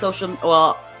all of our social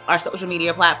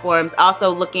media platforms. Also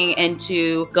looking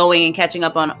into going and catching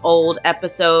up on old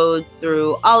episodes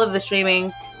through all of the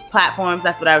streaming platforms.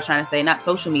 That's what I was trying to say. Not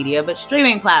social media, but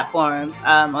streaming platforms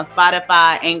on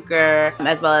Spotify, Anchor,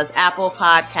 as well as Apple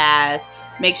Podcasts.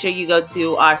 Make sure you go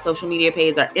to our social media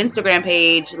page, our Instagram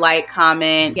page, like,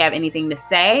 comment, if you have anything to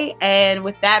say. And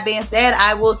with that being said,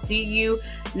 I will see you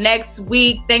next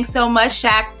week. Thanks so much,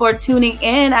 Shaq, for tuning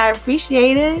in. I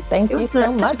appreciate it. Thank you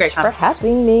so much for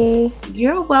having me.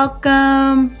 You're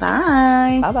welcome.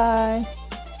 Bye. Bye-bye.